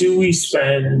 why do we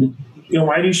spend,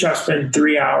 why do shops spend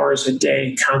 3 hours a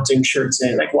day counting shirts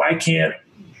in? Like, why can't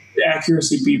the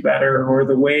accuracy be better, or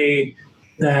the way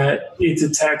that it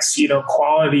detects,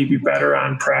 quality be better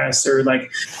on press, or like,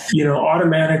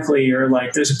 automatically, or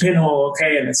like there's a pinhole,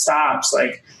 okay, and it stops,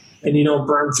 like, and you don't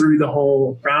burn through the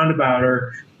whole roundabout,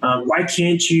 or why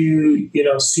can't you,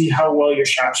 see how well your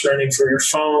shop's running from your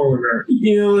phone, or,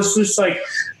 it's just like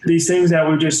these things that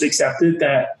we just accepted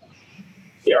that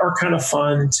are kind of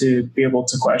fun to be able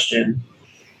to question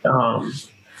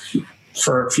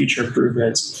for future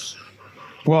improvements.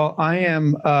 Well, I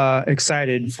am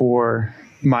excited for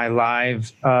my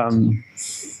live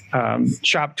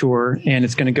shop tour, and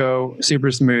it's going to go super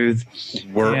smooth.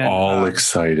 We're all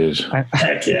excited.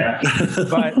 Heck yeah!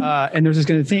 But and there's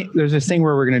this thing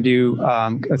where we're going to do.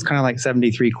 It's kind of like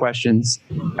 73 questions.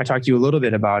 I talked to you a little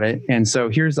bit about it, and so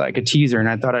here's like a teaser, and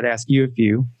I thought I'd ask you a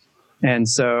few. And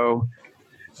so,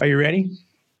 are you ready?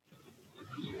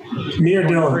 Me or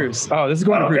Dylan? Bruce. Oh, this is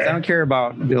going to Bruce. I don't care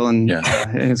about Dylan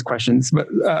and his questions, but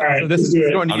right, so this is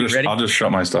going to you. Ready? I'll just shut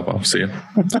my stuff off. See you.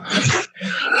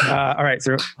 All right.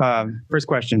 So first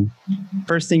question.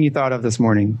 First thing you thought of this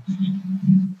morning?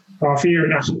 Coffee or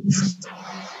not?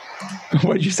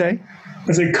 What did you say?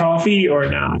 I said coffee or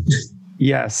not.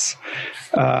 Yes.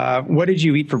 What did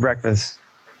you eat for breakfast?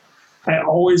 I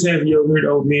always have yogurt,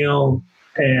 oatmeal,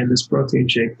 and this protein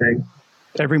shake thing.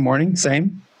 Every morning?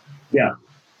 Same? Yeah.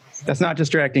 That's not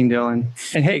distracting, Dylan.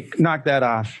 And hey, knock that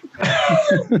off.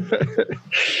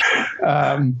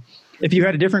 If you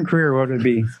had a different career, what would it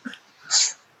be?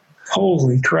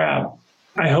 Holy crap.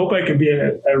 I hope I could be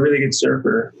a really good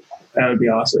surfer. That would be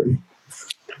awesome.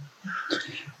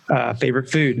 Favorite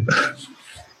food?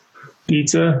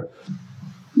 Pizza.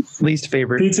 Least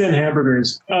favorite? Pizza and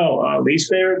hamburgers. Least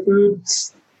favorite food?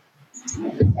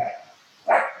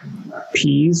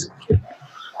 Peas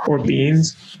or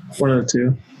beans, one of the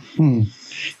two.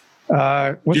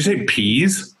 Did you say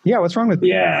peas? Yeah, what's wrong with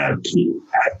Yeah,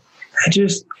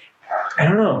 I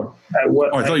don't know. I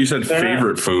thought you said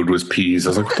favorite food was peas. I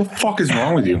was like, what the fuck is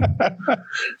wrong with you?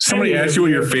 Somebody asks you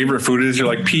what your favorite food is, you're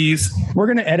like, peas. We're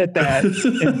going to edit that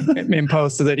in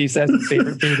post so that he says his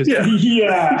favorite food is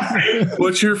Yeah.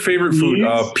 What's your favorite food?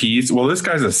 Peas. Well, this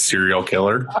guy's a serial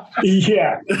killer.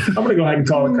 Yeah. I'm going to go ahead and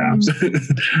call the cops.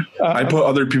 I put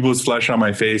other people's flesh on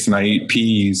my face and I eat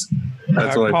peas.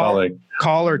 That's what I felt like.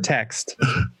 Call or text.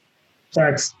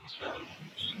 Text.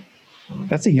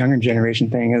 That's a younger generation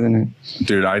thing, isn't it?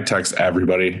 Dude, I text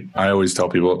everybody. I always tell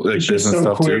people like It's business just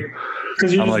so stuff quick. too.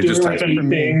 Because you're I'm like, just just doing text like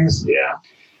me. 8 things. Yeah.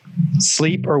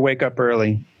 Sleep or wake up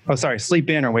early. Oh, sorry. Sleep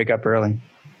in or wake up early.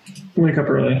 Wake up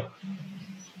early.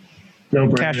 No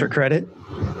brainer. Cash or credit?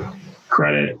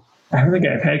 Credit. I don't think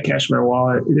I've had cash in my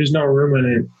wallet. There's no room in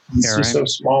it. It's Yeah, just right. so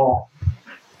small.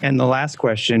 And the last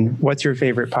question, what's your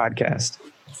favorite podcast?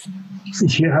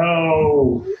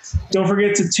 Yo, don't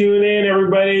forget to tune in,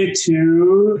 everybody,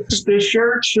 to The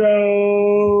Shirt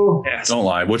Show. Don't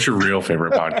lie. What's your real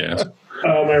favorite podcast?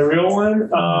 My real one?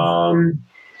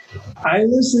 I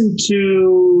listen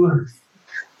to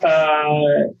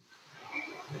How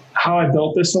I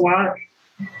Built This a lot.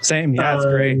 Same. Yeah, it's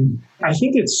great. I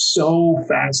think it's so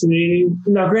fascinating.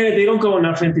 Now, granted, they don't go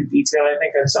enough into detail, I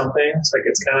think, on some things. Like,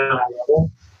 it's kind of high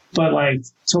level. But, like,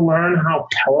 to learn how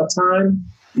Peloton,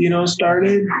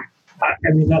 started,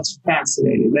 I mean, that's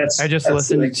fascinating. I just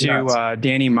listened to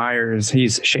Danny Myers.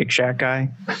 He's Shake Shack guy.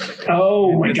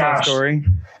 Oh, my His whole gosh. story.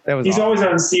 That was He's awesome. always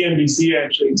on CNBC,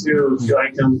 actually, too, if you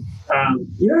like him.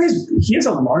 He has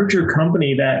a larger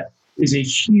company that is a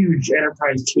huge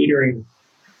enterprise catering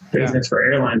business for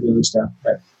airlines and stuff.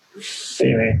 But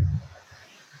anyway.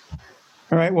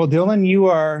 All right. Well, Dylan, you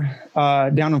are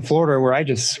down in Florida where I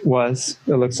just was,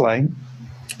 it looks like.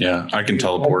 Yeah, I can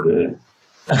teleport.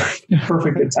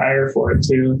 Perfect attire for it,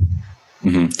 too.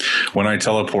 Mm-hmm. When I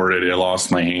teleported, I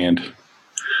lost my hand.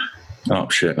 Oh,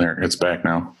 shit. There, it's back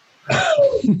now.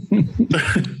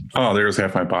 Oh, there's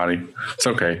half my body. It's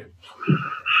okay.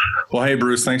 Well, hey,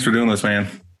 Bruce, thanks for doing this, man.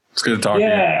 It's good to talk to you.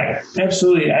 Yeah,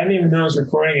 absolutely. I didn't even know I was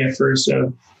recording at first,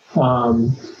 so I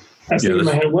was thinking in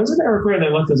my head, when's it not recording? I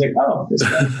looked, I was like, oh, this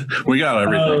guy. We got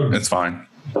everything. It's fine.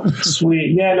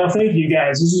 Sweet. Yeah, no, thank you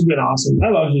guys. This has been awesome. I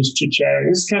love just chit chatting.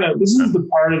 This is the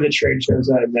part of the trade shows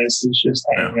that I miss, is just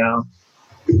hanging out.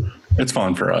 It's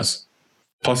fun for us.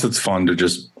 Plus, it's fun to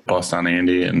just bust on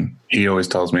Andy, and he always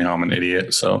tells me how I'm an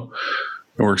idiot, so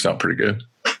it works out pretty good.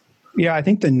 Yeah, I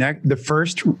think the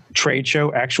first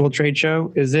actual trade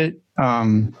show, is it?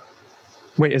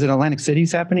 Is it Atlantic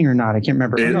City's happening or not? I can't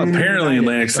remember. Apparently,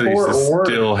 Atlantic City is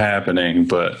still happening,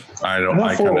 but I don't.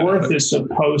 I Fort kind Worth of. is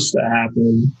supposed to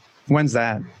happen. When's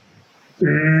that?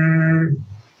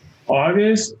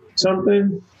 August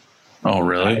something. Oh,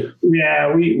 really?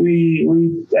 Yeah,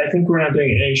 we I think we're not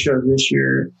doing any shows this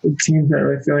year. The team's not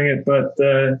really feeling it, but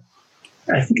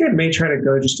I think I may try to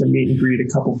go just to meet and greet a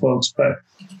couple folks. But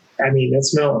I mean,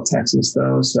 it's middle of Texas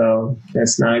though, so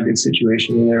that's not a good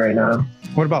situation either right now.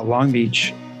 What about Long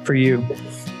Beach for you?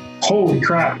 Holy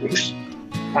crap!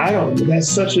 I don't.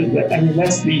 That's that's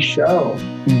the show.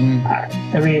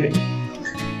 Mm-hmm. I mean,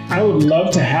 I would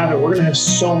love to have it. We're gonna have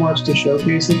so much to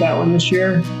showcase at that one this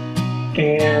year.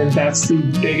 And that's the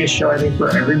biggest show, I think, for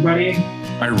everybody.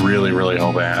 I really, really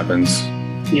hope it happens.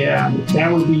 Yeah, that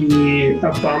would be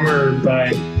a bummer.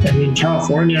 But, I mean,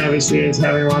 California obviously is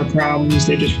having a lot of problems.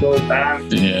 They just rolled back.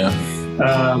 Yeah.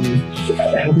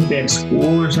 I don't think they have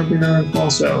school or something there as well.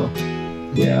 So,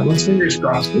 yeah, let's fingers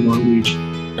crossed for Long Beach.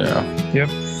 Yeah. Yep,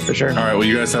 for sure. All right. Well,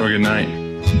 you guys have a good night.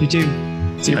 You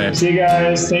too. See you. Hey. See you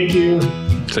guys. Thank you.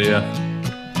 See ya.